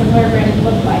company's employer brand to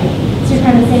look like. So you're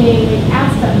kind of saying, like,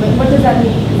 ask them, but what does that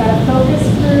mean? Is that a focus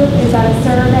group? Is that a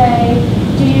survey?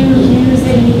 Do you use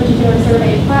any particular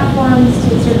survey platforms?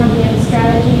 Does your company have a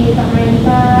strategy behind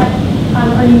that?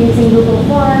 Are you using Google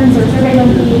Forms or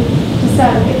SurveyMonkey? Just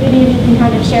if any of you can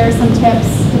kind of share some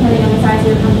tips, depending on the size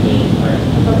of your company, or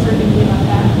if folks are thinking about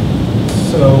that.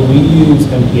 So we use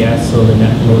NPS, so the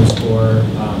Net Promoter Score.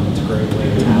 It's a great way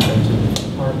to tap into the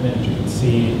department. You can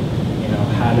see, you know,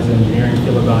 how does engineering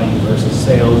feel about you versus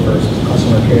sales versus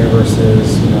customer care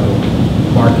versus, you know,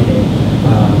 marketing.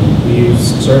 We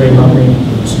use SurveyMonkey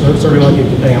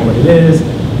depending on what it is.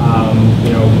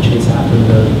 You know, we chase after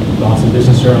the Boston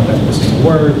Business Journal, best places to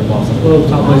work, the Boston Globe,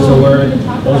 top places to work.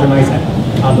 Those are nice.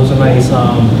 Those are nice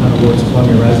kind of words to put on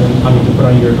your resume. I mean, to put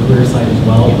on your career site as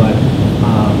well. But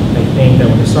I think that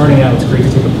when you're starting out, it's great to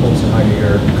take a pulse of how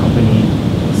your company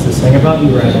is saying about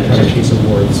you, rather than try to chase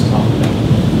awards off of them.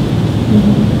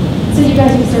 So you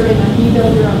guys use SurveyMonkey, you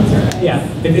build your own survey? Yeah,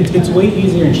 it's way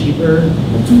easier and cheaper.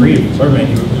 It's free to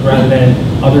SurveyMonkey rather than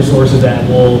other sources that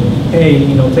will, hey,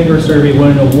 you know, take our survey,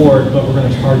 win an award, but we're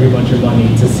going to charge you a bunch of money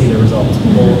to see the results.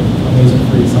 Well, I'm using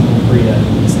something free that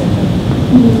do the same thing.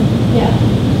 Yeah.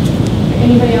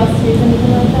 Anybody else use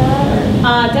anything like that?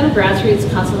 Or? Down at BradStreet is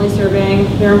constantly surveying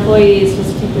their employees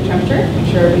just to take their temperature, make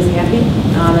sure everybody's happy.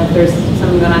 If there's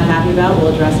something they're not happy about,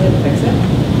 we'll address it, fix it.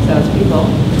 So it's people.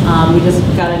 We just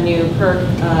got a new perk,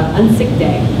 Unsick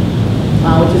Day,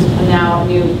 which is now a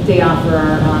new day off for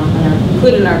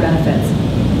included in our benefits,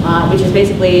 which is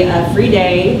basically a free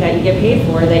day that you get paid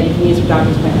for that you can use for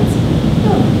doctor's appointments.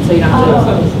 So you don't have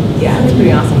to. Yeah, it's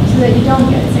pretty awesome. So that you don't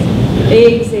get sick.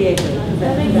 Exactly.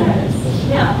 That makes sense.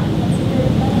 Yeah.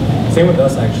 Same with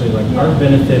us, actually. Like, our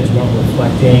benefits weren't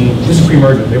reflecting, this is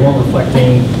pre-merger, they weren't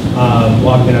reflecting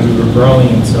LogMeIn as we were growing,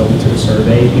 and so we took a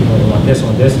survey, people want this,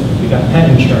 we got pet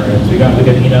insurance, we got,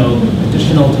 you know,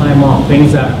 additional time off,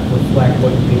 things that reflect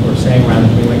what people are saying rather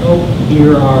than being like, oh,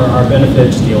 here are our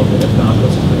benefits, deal with it, if not, go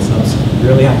someplace else. You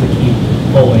really have to keep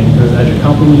pulling, because as your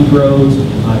company grows,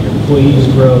 your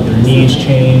employees grow, their needs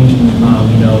change,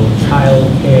 you know, child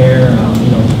care,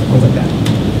 you know, things like that.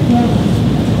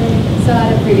 So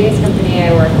at a previous company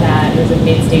I worked at, it was a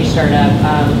mid-stage startup,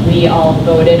 we all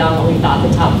voted on what we thought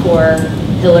the top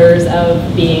 4 pillars of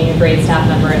being a great staff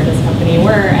member at this company were,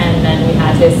 and then we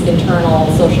had this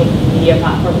internal social media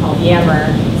platform called Yammer,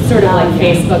 sort of like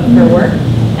Facebook for work,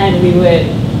 and we would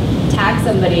tag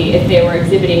somebody if they were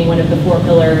exhibiting one of the 4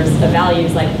 pillars of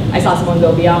values, like I saw someone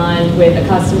go beyond with a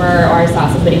customer, or I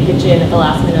saw somebody pitch in at the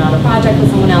last minute on a project with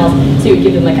someone else, so you would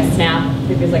give them like a snap,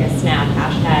 it was like a snap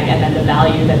hashtag, and then the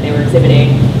value that they were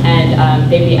exhibiting,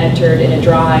 and they'd be entered in a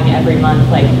drawing every month,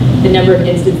 like the number of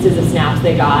instances of snaps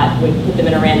they got would put them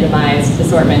in a randomized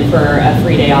assortment for a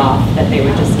free day off that they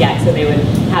would just get, so they would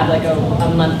have like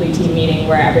a monthly team meeting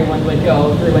where everyone would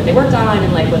go through what they worked on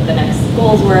and like what the next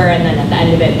goals were, and then at the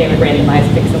end of it they would randomize,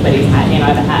 pick somebody's name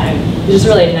out of the hat, and it was just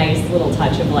really a nice little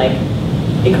touch of like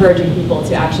encouraging people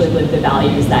to actually live the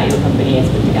values that your company has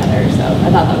put together. So I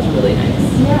thought that was really nice.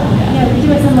 Yeah, we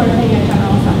do a similar thing at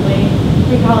General Assembly.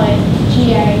 We call it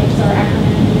GA, which is our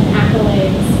acronym, and then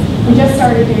accolades. We just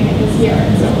started doing it this year,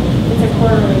 so it's a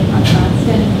quarterly contest.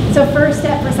 And so first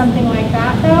step for something like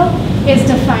that, though, is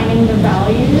defining the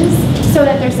values so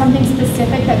that there's something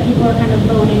specific that people are kind of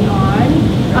voting on.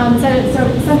 So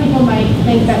some people might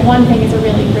think that one thing is a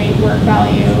really great work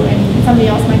value, and somebody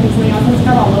else might think something else. It's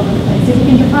kind of all over the place. So you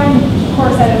can define a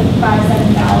core set of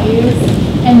 5-7 values,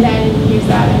 and then use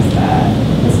that as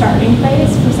the starting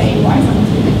place for saying why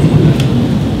someone's doing something.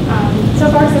 So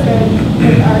far, so good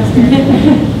with our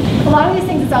experience. A lot of these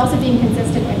things is also being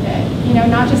consistent with it. You know,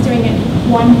 not just doing it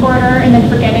one quarter and then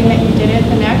forgetting that you did it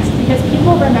the next, because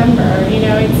people remember. You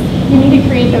know, you need to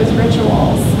create those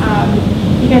rituals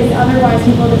because otherwise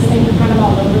people just think you're kind of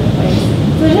all over the place.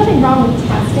 So there's nothing wrong with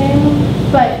testing,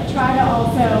 but try to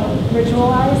also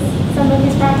ritualize some of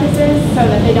these practices so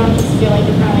that they don't just feel like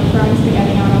you're kind of like throwing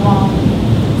spaghetti on a wall,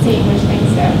 seeing which thing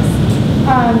sticks.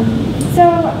 So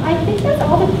I think that's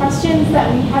all the questions that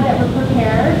we had that were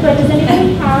prepared, but does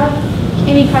anybody have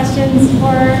any questions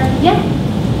for, yeah?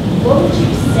 What would you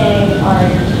say are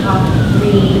your top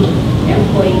 3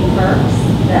 employee perks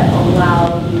that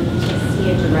allow you to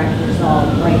see a direct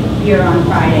result? Like beer on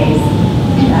Fridays,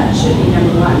 that should be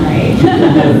number 1, right?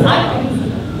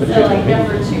 So like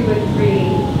number 2 and 3,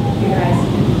 you guys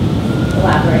can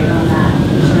elaborate on that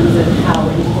in terms of how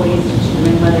employees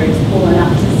determine whether it's cool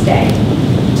enough to stay.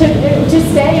 To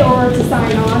stay or to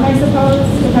sign on, I suppose,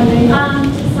 depending on...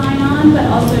 To sign on, but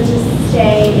also to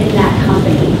stay in that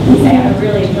company. And say, I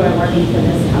really enjoy working for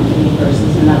this company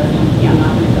versus another company. I'm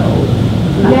not going to go,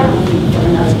 I'm not going to look for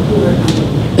another cooler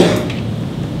company.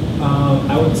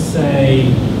 I would say,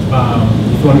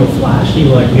 if you want to go flashy,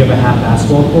 like we have a half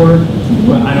basketball court,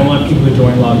 but I don't want people to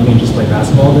join LogMeIn just play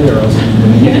basketball all day, or else you're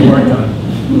going to get your work done.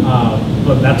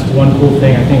 But that's one cool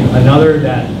thing. I think another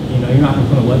that you're not going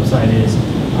to put on the website is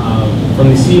from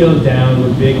the CEO down,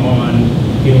 we're big on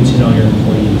getting to know your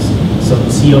employees. So the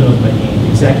CEO knows my name,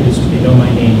 executives, they know my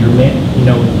name.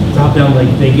 Top down, like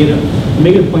they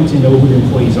make it a point to know who the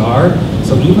employees are.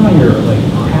 So even on your like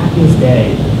crappiest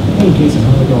day, hey Jason,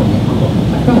 how's it going?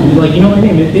 I found like you know my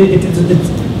name.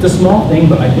 It's a small thing,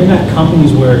 but I've been at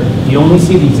companies where you only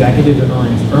see the executives at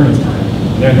earnings time.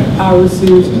 They're in their power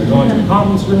suits, and they're going to the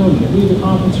conference room, and they leave the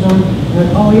conference room, and they're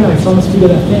like, oh yeah, I saw the speed of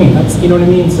that thing. That's, you know what I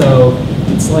mean? So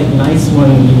it's like nice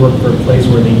when you work for a place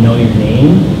where they know your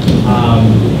name,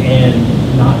 and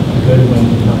not good when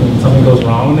something goes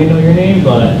wrong when they know your name,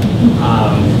 but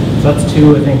so that's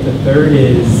 2. I think the 3rd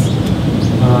is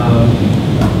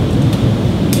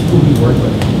people you work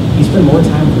with. You spend more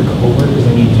time with your coworkers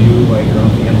than you do like your own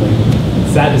family.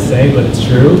 It's sad to say, but it's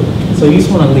true. So you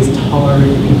just want to at least tolerate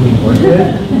the people you work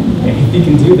with. And if you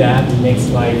can do that, it makes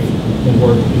life and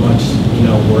work much,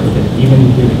 worth it,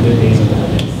 even through the good days and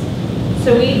bad days.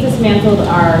 So we dismantled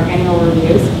our annual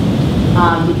reviews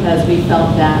because we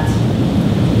felt that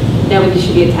we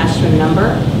should be attached to a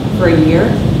number for a year.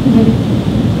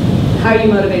 How are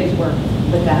you motivated to work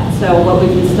with that? So what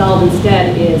we've installed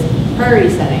instead is priority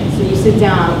setting. So you sit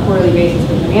down on a quarterly basis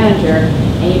with your manager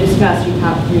and you discuss your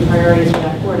top 3 priorities for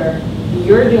that quarter.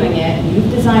 You're doing it, you've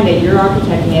designed it, you're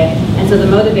architecting it, and so the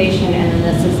motivation and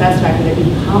then the success factor that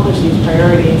you accomplish these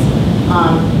priorities,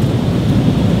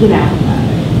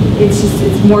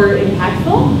 it's more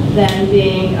impactful than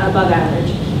being above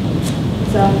average.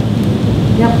 So,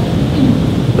 yep.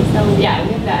 So yeah,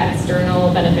 we have the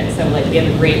external benefits. So like we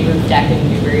have a great roof deck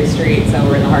in Newbury Street, so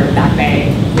we're in the heart of Back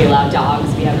Bay. We allow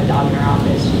dogs. We have a dog in our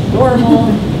office. She's adorable.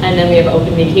 And then we have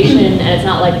open vacation, and it's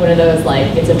not like one of those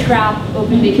like it's a trap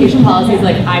open vacation policies.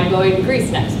 Like I'm going to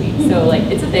Greece next week, so like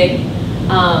it's a thing.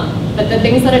 But the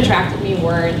things that attracted me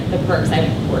weren't the perks.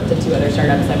 I've worked at 2 other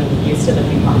startups. I'm used to the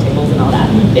ping pong tables and all that.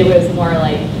 It was more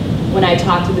like when I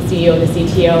talked to the CEO and the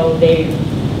CTO, they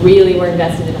really were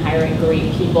invested in hiring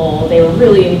great people. They were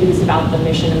really enthused about the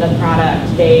mission and the product.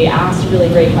 They asked really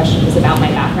great questions about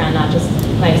my background, not just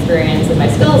my experience and my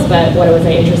skills, but what was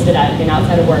I interested in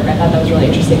outside of work. I thought that was really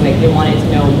interesting. Like they wanted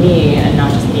to know me and not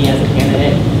just me as a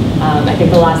candidate. I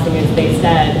think the last thing is they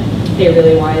said they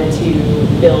really wanted to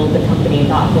build the company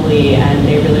thoughtfully, and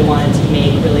they really wanted to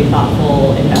make really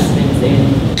thoughtful investments in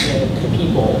the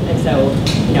people. And so,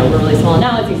 we're really small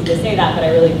now, it's easy to say that, but I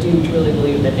really do truly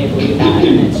believe that they believe that.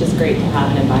 And it's just great to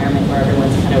have an environment where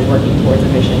everyone's kind of working towards a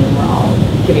mission and we're all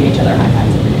giving each other high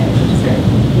fives every day, which is great.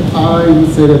 I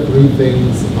would say that 3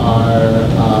 things are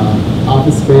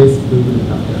office space, food, and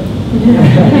healthcare.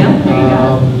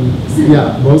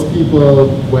 Yeah, most people,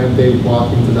 when they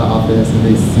walk into the office and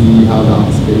they see how the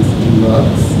office space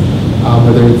looks,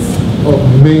 whether it's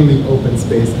mainly open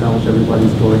space now, which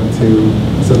everybody's going to,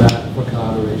 so that for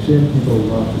collaboration, people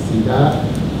love to see that.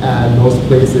 And most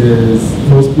places,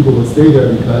 most people will stay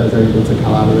there because they're able to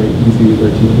collaborate easily with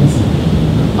their teams.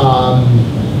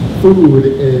 Food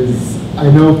is,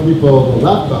 I know people will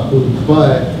laugh about food,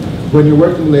 but when you're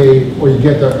working late or you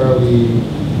get there early,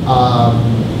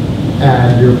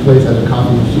 and your place has a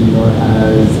coffee machine or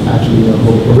has actually a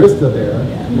whole barista there,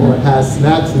 or has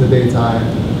snacks in the daytime,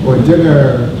 or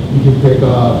dinner you can pick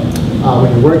up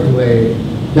when you're working late,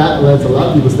 that lets a lot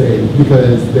of people stay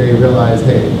because they realize,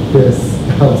 hey, this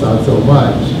helps out so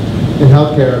much in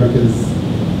healthcare, because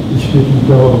if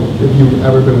you've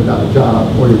ever been without a job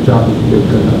or your job doesn't give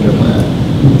good healthcare plan,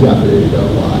 you definitely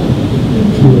don't lie.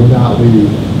 You will not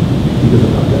leave because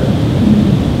I'm not there.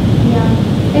 Yeah.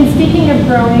 And speaking of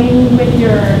growing with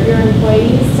your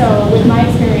employees, so with my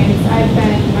experience, I've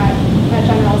been at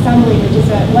General Assembly, which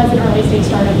was an early stage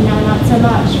startup, now not so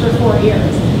much, for 4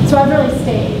 years. So I've really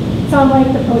stayed. So I'm like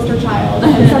the poster child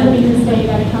of somebody who stayed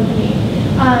at a company.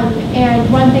 And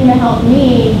one thing that helped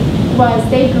me was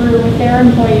they grew with their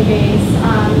employee base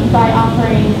by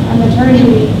offering a maternity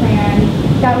leave plan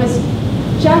that was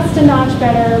just a notch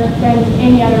better than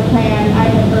any other plan I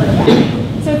had heard about.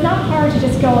 So it's not hard to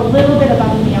just go a little bit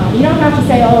above and beyond. You don't have to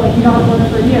say, oh, like you don't have to work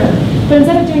for a year. But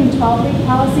instead of doing the 12-week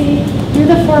policy, do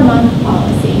the 4-month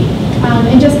policy.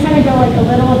 And just kind of go like a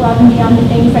little above and beyond the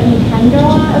things that you can go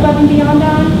on above and beyond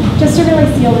on, just to really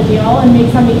seal the deal and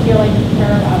make somebody feel like you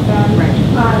care about them. Right.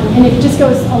 And it just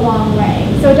goes a long way.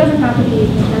 So it doesn't have to be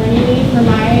maternity leave. For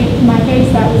my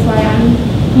case, that was why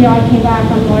I came back,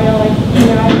 I'm loyal, I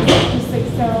was just like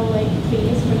so like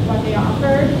pleased with what they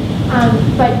offered.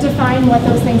 But define what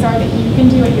those things are that you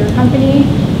can do at your company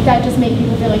that just make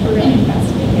people feel like you're really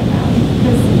investing in them.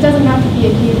 Because it doesn't have to be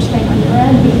a huge thing on your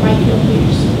end, but it might feel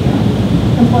huge.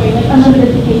 Employee, like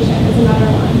unlimited vacation is another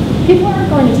one. People aren't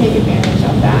going to take advantage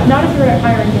of that. Not if you're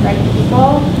hiring the right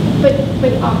people, but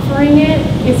offering it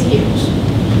is huge.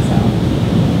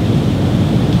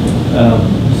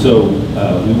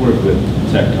 We work with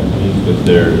tech companies with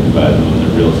their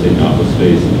real estate and office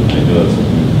space, and I know that's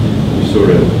something we sort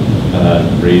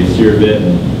of raised here a bit.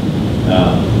 And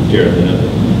Gareth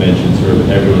mentioned sort of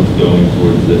everyone's going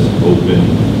towards this open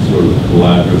sort of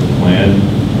collaborative plan.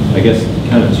 I guess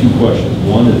kind of two questions.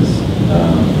 One is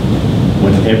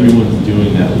when everyone's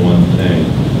doing that one thing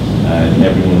and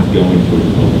everyone's going towards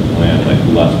an open plan, like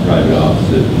less private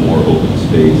offices, more open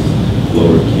space,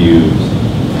 lower cubes,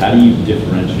 how do you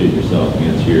differentiate yourself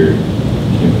against your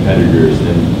competitors?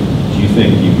 And do you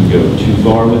think you can go too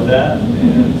far with that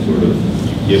and sort of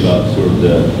give up sort of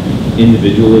the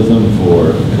individualism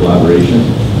for collaboration?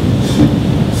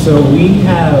 So we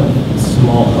have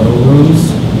small huddle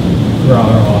rooms throughout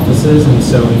our offices, and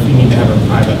so if you need to have a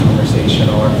private conversation,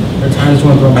 or there are times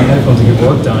when I want to throw my headphones and get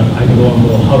work done, I can go in a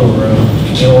little huddle room,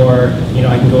 or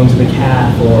I can go into the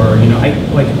caf, or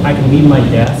I can leave my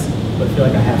desk, but I feel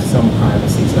like I have some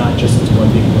privacy. It's not just this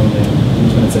one big room and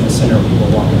when it's at the center of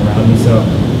people walking around me. So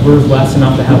we're blessed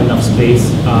enough to have enough space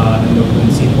in the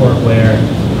open seaport where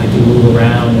I can move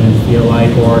around and feel like,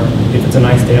 or if it's a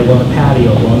nice day, I'll go on the patio,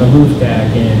 go on the roof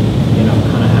deck, and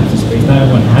kind of have the space. Not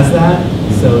everyone has that,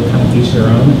 so kind of each their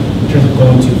own. In terms of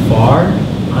going too far,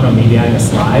 I don't know, maybe adding a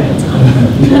slide, that's kind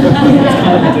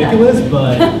of ridiculous,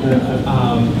 but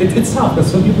it's tough because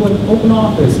some people like open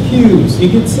office, cubes, you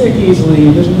get sick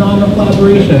easily, there's not enough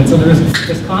collaboration, so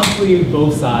there's constantly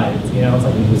both sides,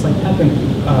 it's like Pepsi,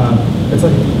 it's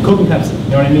like Coke and Pepsi, you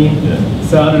know what I mean? Yeah.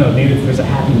 So I don't know, maybe if there's a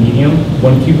happy medium,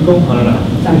 one cubicle, I don't know.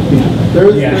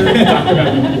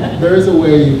 There is a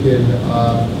way you can,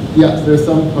 yes, there's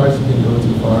some parts you can go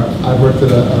too far. I worked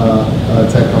at a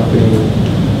tech company.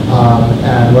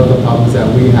 And one of the problems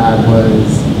that we had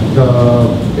was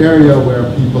the area where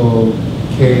people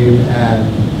came and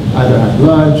either had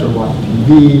lunch or watched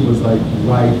TV was like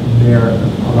right near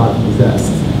a lot of people's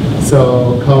desks.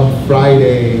 So come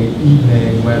Friday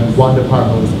evening when one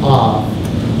department was off,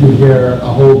 you'd hear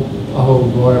a whole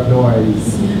roar of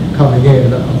noise coming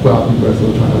in while people are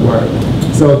still trying to work.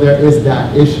 So there is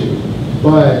that issue.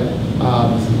 But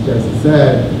as Jesse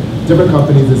said, different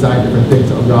companies design different things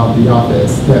around the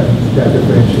office that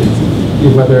differentiates you,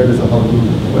 whether it is a hub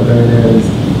booth, whether it is,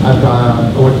 I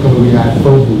worked at a company we had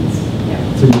phone booths. Yeah.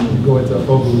 So you can go into a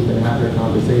phone booth and have your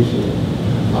conversation.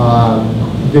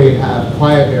 They have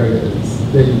quiet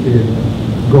areas that you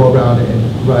can go around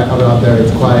and right around there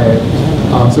it's quiet.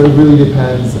 So it really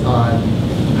depends on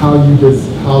how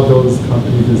those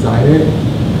companies design it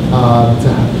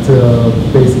to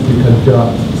basically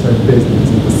conduct certain business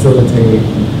and facilitate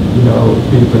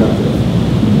being productive.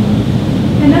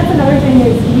 And that's another thing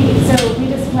is we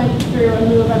just went through a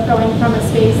move of going from a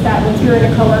space space that was, we were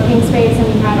in a co-working space and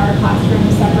we had our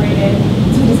classrooms separated.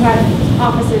 So we just had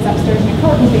offices upstairs in a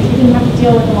co-working space. We didn't have to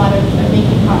deal with a lot of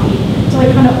making coffee. So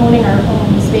like kind of owning our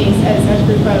own space as a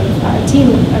group of, a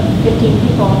team of 15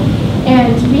 people.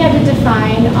 And we had to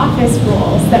define office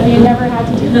rules that we had never had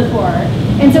to do before.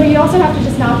 And so you also have to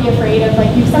just not be afraid of,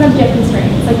 like, you sometimes get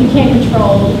constraints. Like, you can't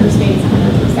control your space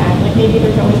 100%. Like, maybe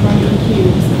there's always going to be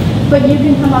cubes. But you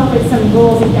can come up with some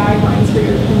rules and guidelines for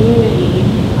your community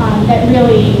that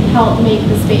really help make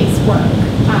the space work.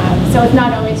 So it's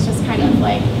not always just kind of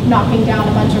like knocking down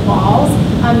a bunch of walls.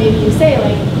 Maybe you say,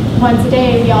 like, once a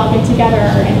day we all get together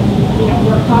and, you know,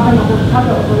 we're talking about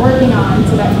what we're working on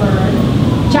so that we're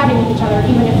chatting with each other,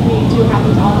 even if we do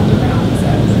happen to all have different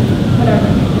offices, whatever.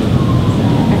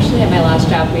 Actually, at my last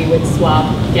job, we would swap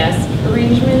desk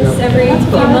arrangements every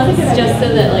few months, just so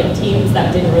that like teams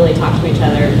that didn't really talk to each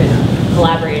other could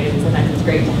collaborate. And sometimes it's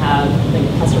great to have like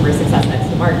customer success next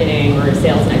to marketing or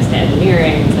sales next to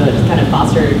engineering. So it just kind of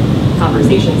fostered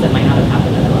conversations that might not have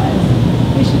happened otherwise.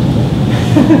 We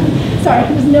should. Sorry,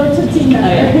 there's no to team member.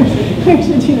 Oh, yeah. We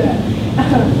should do that.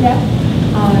 Yeah.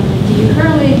 Do you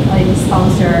currently like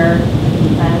sponsor an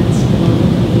event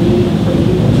for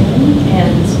you,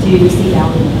 and do you see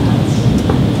value in that?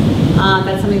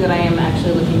 That's something that I am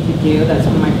actually looking to do. That's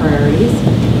one of my priorities.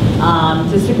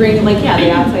 Just to bring, like, yeah,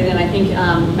 the outside in. I think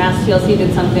MassTLC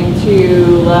did something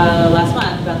too last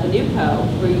month about the new co,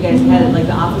 where you guys had like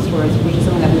the office tours, which is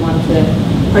something that we wanted to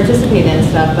participate in and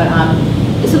stuff. But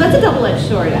so that's a double-edged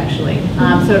sword, actually.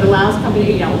 So it allows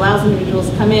company, you know, allows individuals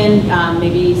to come in,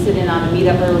 maybe sit in on a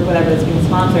meetup or whatever that's being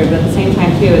sponsored. But at the same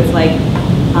time, too, it's like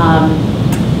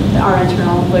our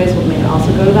internal employees will maybe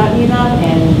also go to that meetup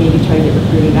and maybe try to get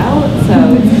recruited out.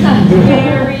 So it's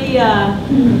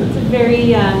a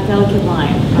very delicate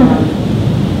line.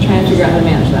 Trying to figure out how to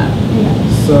manage that.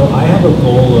 So I have a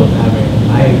goal of having,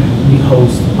 I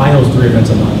host 3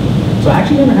 events a month. So I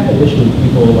actually never had an issue with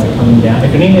people like coming down.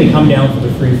 If anything, they come down for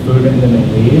the free food and then they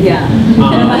leave. Yeah.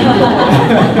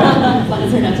 As long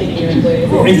as they're not taking your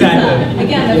employees. Exactly.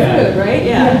 Again, the food, right?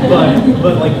 Yeah.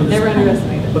 But like never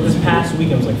underestimate it. But this past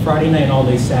weekend was like Friday night and all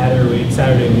day Saturday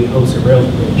we hosted Rails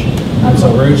Bridge. And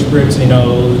so Rails Bridge, you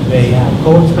know, they have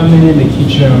codes come in, they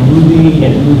teach you on Ruby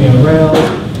and Ruby on Rails.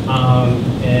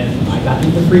 And I got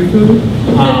them the free food.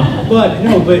 But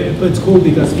it's cool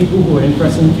because people who are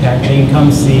interested in tech, they can come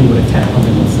see what a tech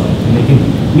company looks like, and they can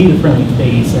meet a friendly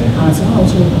face and kind of say, oh,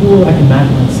 it's really cool. I can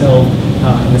imagine myself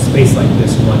in a space like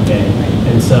this one day.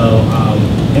 And so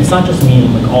it's not just me,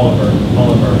 like all of our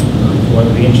group,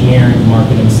 whether the engineering,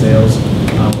 marketing, sales,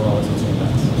 we're always hosting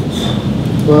events.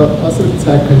 Well, also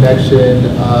Tech Connection,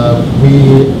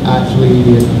 we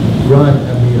actually run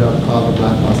a meetup called the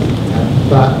Black Boston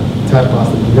Tech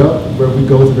Boston Meetup, where we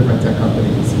go to different tech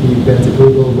companies. We've been to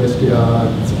Google,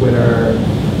 Wistia, Twitter,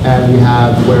 and we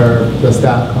have where the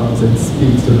staff comes and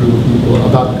speaks to a group of people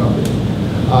about the company,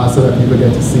 so that people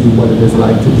get to see what it is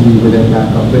like to be within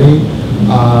that company.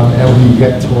 And we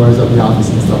get tours of the office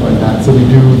and stuff like that. So we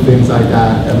do things like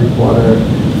that every quarter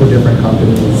for different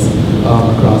companies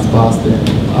across Boston.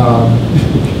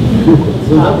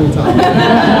 So let me talk.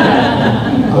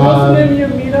 What's the name of your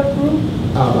meetup group?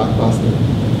 Black Boston.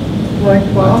 Black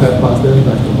Boston? Tech Boston.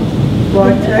 Black Boston.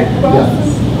 Black Tech Boston?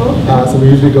 Yes. Okay. So we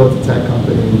usually go to tech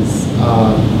companies.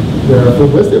 For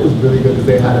Wistia, it was really good because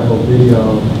they had a whole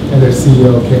video, and their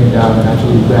CEO came down and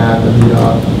actually ran the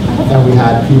meetup. And we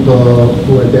had people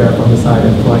who were there from the side,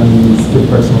 employees, give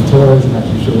personal tours and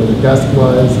actually show where the desk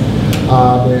was.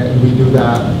 And we do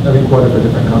that every quarter for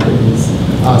different companies.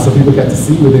 So people get to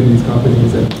see within these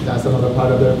companies, and that's another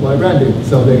part of their employee branding.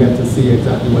 So they get to see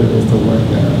exactly what it is to work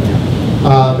there.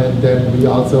 And then we're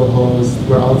also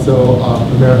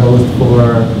premier host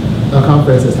for a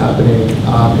conference that's happening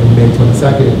in May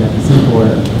 22nd at the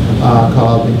Seaport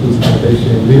called the Inclusive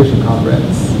Innovation Leadership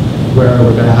Conference, where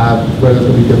there's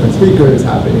going to be different speakers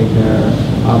happening there.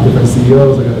 Different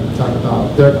CEOs are going to talk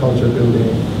about their culture building,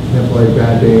 employee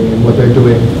branding, and what they're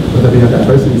doing, whether they have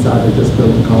diversity side or just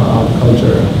building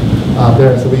culture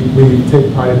there. So we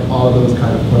take part in all of those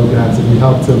kind of programs, and we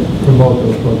help to promote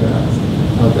those programs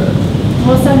out there.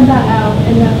 We'll send that out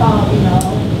in the follow-up email.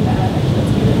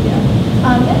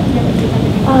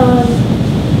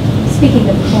 Speaking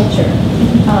of culture,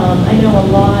 I know a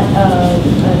lot of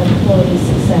an employee's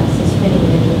success is fitting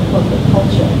in with corporate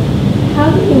culture. How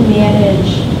do you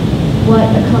manage what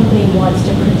a company wants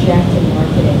to project in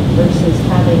marketing versus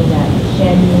having that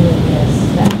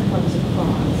genuineness that comes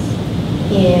across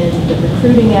in the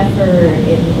recruiting effort,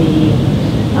 in the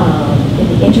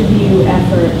interview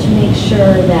effort, to make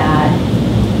sure that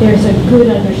there's a good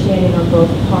understanding on both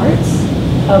parts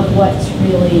of what's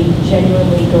really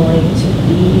genuinely going to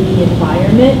be the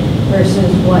environment versus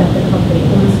what the company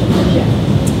wants to project?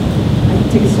 I can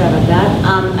take a stab at that.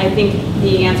 I think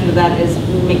the answer to that is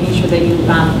making sure that you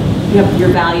have your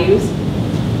values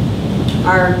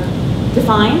are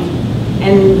defined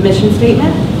and the mission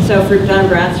statement. So for Dun &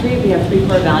 Bradstreet, we have 3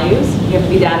 core values. You have to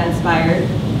be data inspired,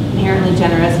 inherently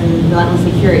generous, and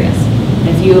relentlessly curious. And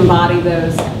if you embody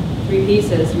those 3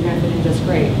 pieces, you're going to fit in just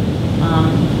great.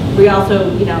 We also,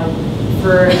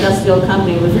 for a industrial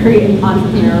company, we're very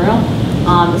entrepreneurial.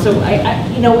 So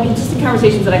just the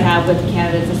conversations that I have with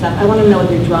candidates and stuff, I want to know what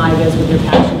their drive is, what their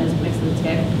passion is, what makes them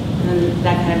tick, and then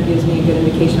that kind of gives me a good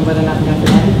indication of whether or not they're going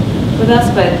to fit in with us.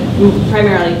 But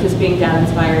primarily, just being data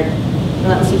inspired,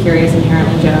 relentlessly curious,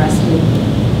 inherently generous, and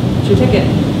your ticket.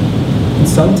 And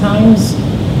sometimes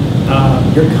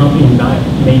your company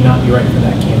may not be right for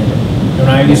that candidate. When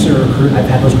I used to recruit, I've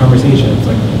had those conversations.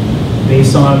 Like,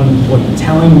 based on what you're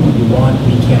telling me, what you want,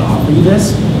 we can't offer you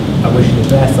this. I wish you the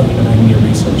best. Let me know I can get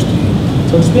research to you.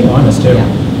 So just being honest too. Yeah.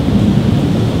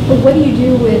 But what do you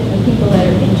do with the people that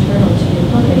are internal to your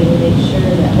company to make sure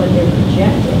that what they're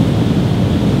projecting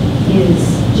is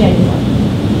genuine?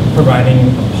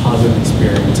 Providing a positive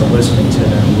experience, and listening to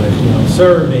them with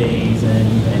surveys and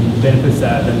benefits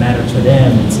that matter to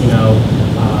them. It's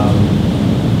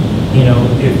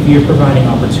if you're providing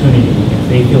opportunity, if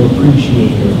they feel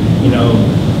appreciated,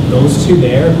 those 2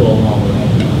 there go a long way.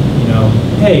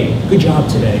 Hey, good job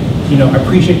today. I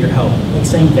appreciate your help. Like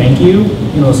saying thank you,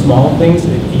 small things,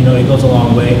 it goes a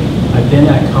long way. I've been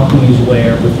at companies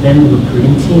where within the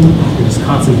recruiting team, you're just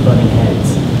constantly butting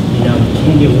heads. You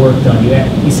can't get work done.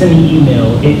 You send an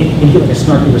email, and you get like a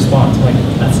snarky response. I'm like,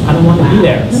 I don't want to be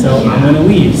there, so I'm going to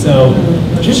leave. So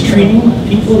just treating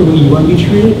people the way you want to be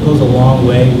treated goes a long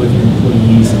way with your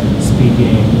employees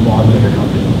speaking well with your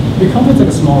company. Your company's like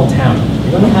a small town.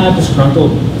 You're going to have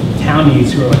disgruntled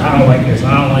townies who are like, I don't like this,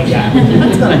 I don't like that.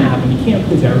 It's going to happen. You can't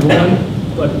please everyone,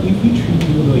 but if you treat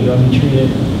people the way you want to be treated.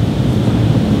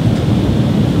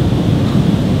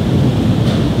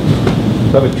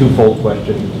 So I have a twofold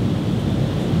question.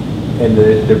 And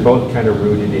they're both kind of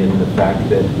rooted in the fact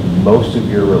that most of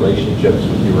your relationships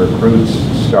with your recruits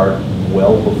start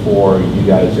well before you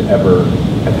guys ever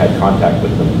have had contact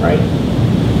with them, right?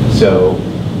 So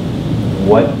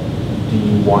what do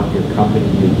you want your company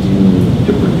to do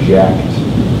to project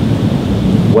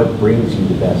what brings you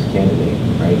the best candidate,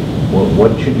 right?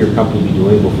 What should your company be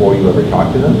doing before you ever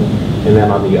talk to them? And then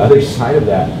on the other side of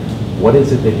that, what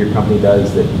is it that your company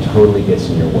does that totally gets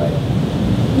in your way?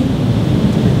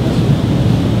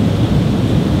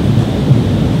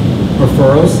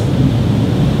 Referrals.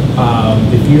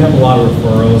 If you have a lot of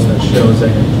referrals, that shows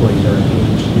that your employees are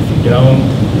engaged. If you don't,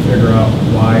 you figure out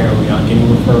why are we not getting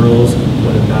referrals?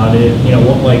 What about it?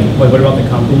 What about the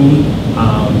company?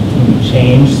 Can we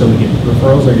change so we get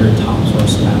referrals? Or your top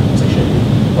source of applicants,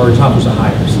 or your top source of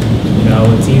hires?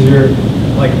 It's easier.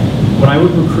 Like when I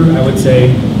would recruit, I would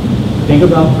say, think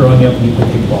about growing up when you play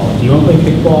kickball. Do you want to play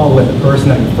kickball with a person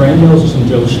that your friend knows or some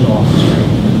Joe Schmo off the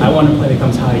street? I want to play that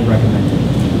comes highly recommended.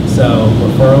 So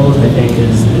referrals, I think,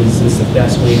 is the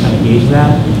best way to kind of gauge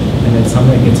that. And then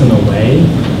something that gets in the way,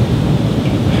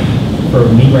 for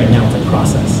me right now, it's like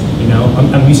process.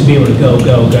 I'm used to be able to go,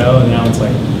 and now it's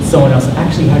like someone else,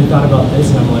 actually, have you thought about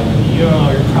this? And I'm like,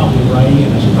 you're probably right,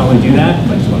 and I should probably do that,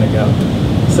 but I just want to go.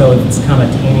 So it's kind of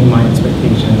taming my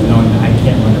expectations, knowing that I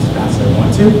can't run as fast as I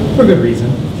want to, for good reason.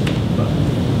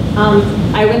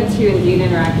 I went to Indeed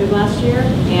Interactive last year,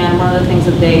 and one of the things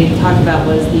that they talked about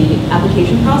was the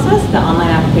application process, the online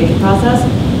application process.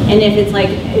 And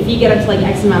if you get up to like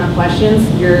X amount of questions,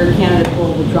 your candidate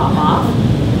pool will drop off.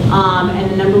 And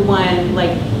the number one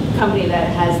company that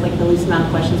has the least amount of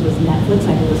questions was Netflix.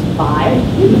 I think it was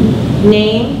 5.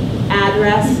 Name,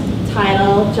 address,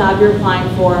 title, job you're applying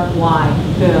for, why,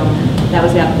 boom. That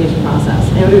was the application process.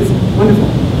 And it was wonderful.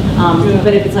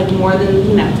 But if it's more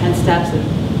than 10 steps,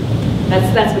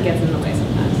 that's what gets in the way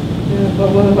sometimes. Yeah,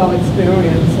 but what about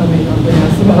experience? I mean, nobody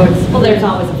asks about experience. Well, there's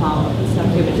always a follow-up and stuff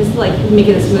too, but just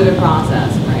make it a smoother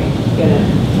process, right? Get it.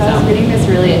 So I was reading this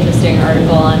really interesting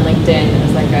article on LinkedIn. It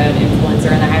was an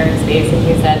influencer in the hiring space, and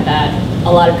he said that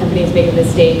a lot of companies make a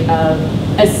mistake of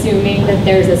assuming that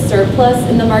there's a surplus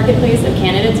in the marketplace of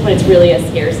candidates when it's really a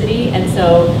scarcity. And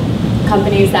so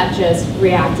companies that just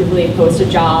reactively post a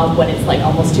job when it's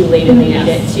almost too late and they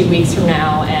need it 2 weeks from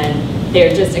now, and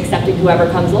they're just accepting whoever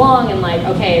comes along and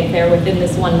okay, if they're within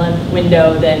this 1 month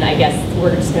window, then I guess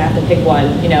we're just gonna have to pick one,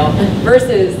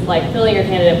 versus filling your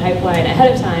candidate pipeline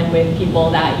ahead of time with people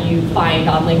that you find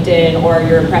on LinkedIn or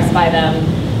you're impressed by them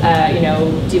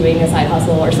doing a side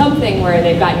hustle or something where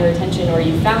they've gotten your attention or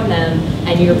you found them,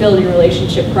 and you're building a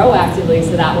relationship proactively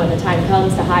so that when the time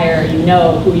comes to hire, you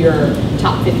know who your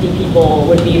top 50 people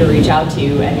would be to reach out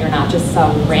to, and you're not just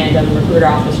some random recruiter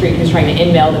off the street who's trying to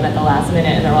email them at the last minute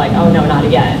and they're like, oh no, not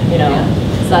again,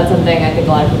 So that's something I think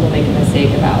a lot of people make a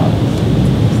mistake about.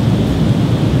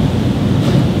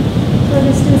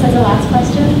 Distance as a last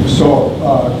question. So,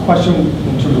 question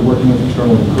in terms of working with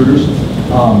external recruiters.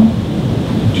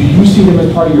 Do you see them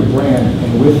as part of your brand,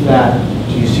 and with that,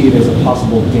 do you see it as a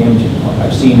possible damaging part?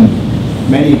 I've seen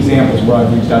many examples where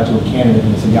I've reached out to a candidate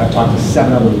and said, yeah, I've talked to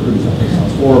 7 other recruiters, that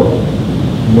sounds horrible,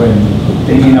 when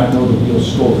they may not know the real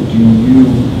story. Do you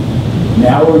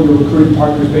narrow your recruiting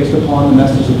partners based upon the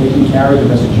message that they can carry, the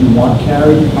message you want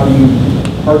carried? How do you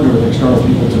partner with external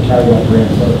people to carry that brand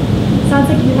further? Sounds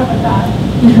like you have a thought.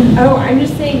 Oh, I'm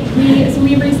just saying,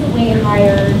 we recently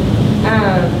hired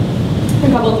a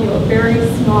couple of people, very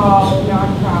small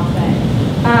nonprofit.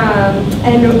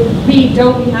 And we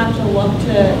have to look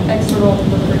to external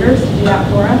recruiters to do that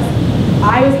for us.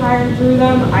 I was hired through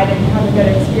them. I didn't have a good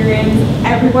experience.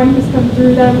 Everyone who's come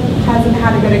through them hasn't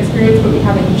had a good experience, but we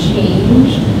haven't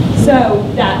changed. So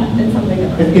that is something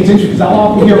that... It's interesting, because I'll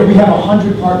often hear we have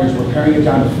 100 partners, we're paring it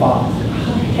down to 5.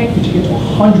 How the heck did you get to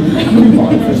 100 recruiting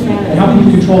partners? And how can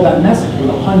you control that message with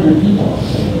 100 people?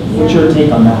 What's your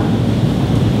take on that?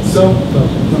 So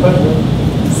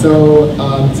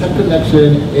Tech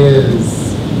Connection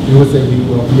is, we would say we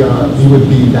would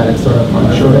be that external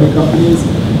partner for many companies.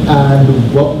 And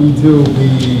what we do,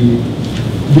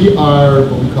 we are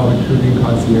what we call recruiting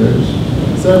concierge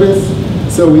service.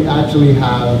 So we actually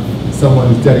have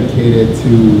someone who's dedicated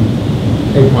to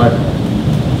a partner.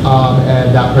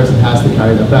 And that person has to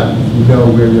carry the brand. You know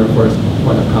we're your first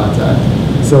point of contact.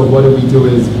 So what we do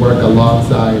is work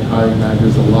alongside hiring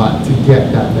managers a lot to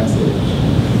get that message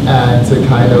and to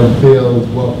kind of build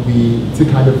to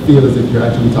kind of feel as if you're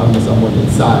actually talking to someone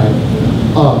inside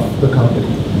of the company.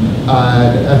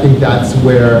 And I think that's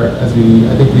where, I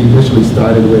think we initially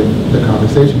started with the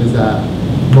conversation, is that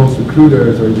most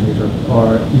recruiters or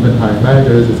even hiring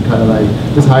managers, it's kind of like,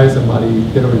 just hire somebody,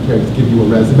 they don't really care to give you a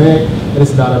resume, and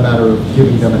it's not a matter of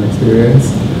giving them an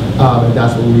experience. And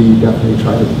that's what we definitely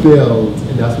try to build,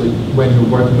 and that's what, when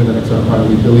you're working with an external partner,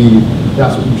 we believe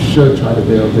that's what you should try to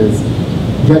build, is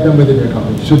get them within your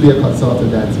company. It should be a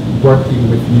consultant that's working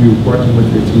with you, working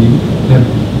with your team, and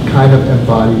kind of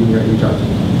embodying your HR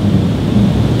team.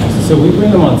 So we bring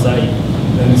them on site.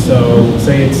 And so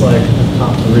say it's like the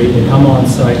top 3, they come on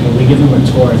site and we give them a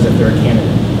tour as if they're a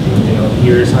candidate.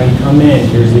 Here's how you come in,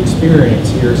 here's the experience,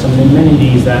 here's some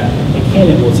amenities that a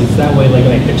candidate will see. So that way, like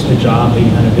when I pitch the job, they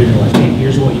can kind of visualize, hey,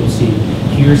 here's what you'll see.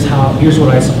 Here's what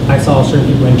I saw certain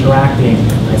people interacting.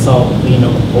 I saw,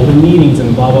 open meetings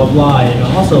and blah, blah, blah. And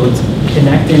also it's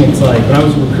connecting. It's like, when I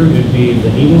was recruited, it'd be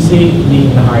the agency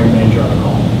meeting the hiring manager on a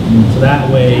call. So that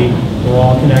way, we're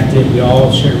all connected, we're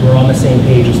on the same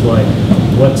page as like,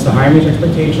 what's the hiring manager's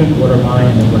expectation, what are mine,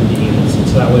 and then what are the agency.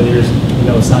 So that way there's,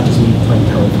 it's not just me playing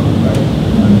telephone, right?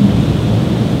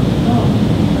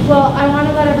 Well, I want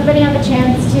to let everybody have a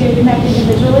chance to connect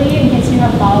individually in case you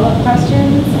have follow-up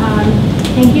questions.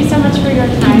 Thank you so much for your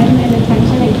time and attention.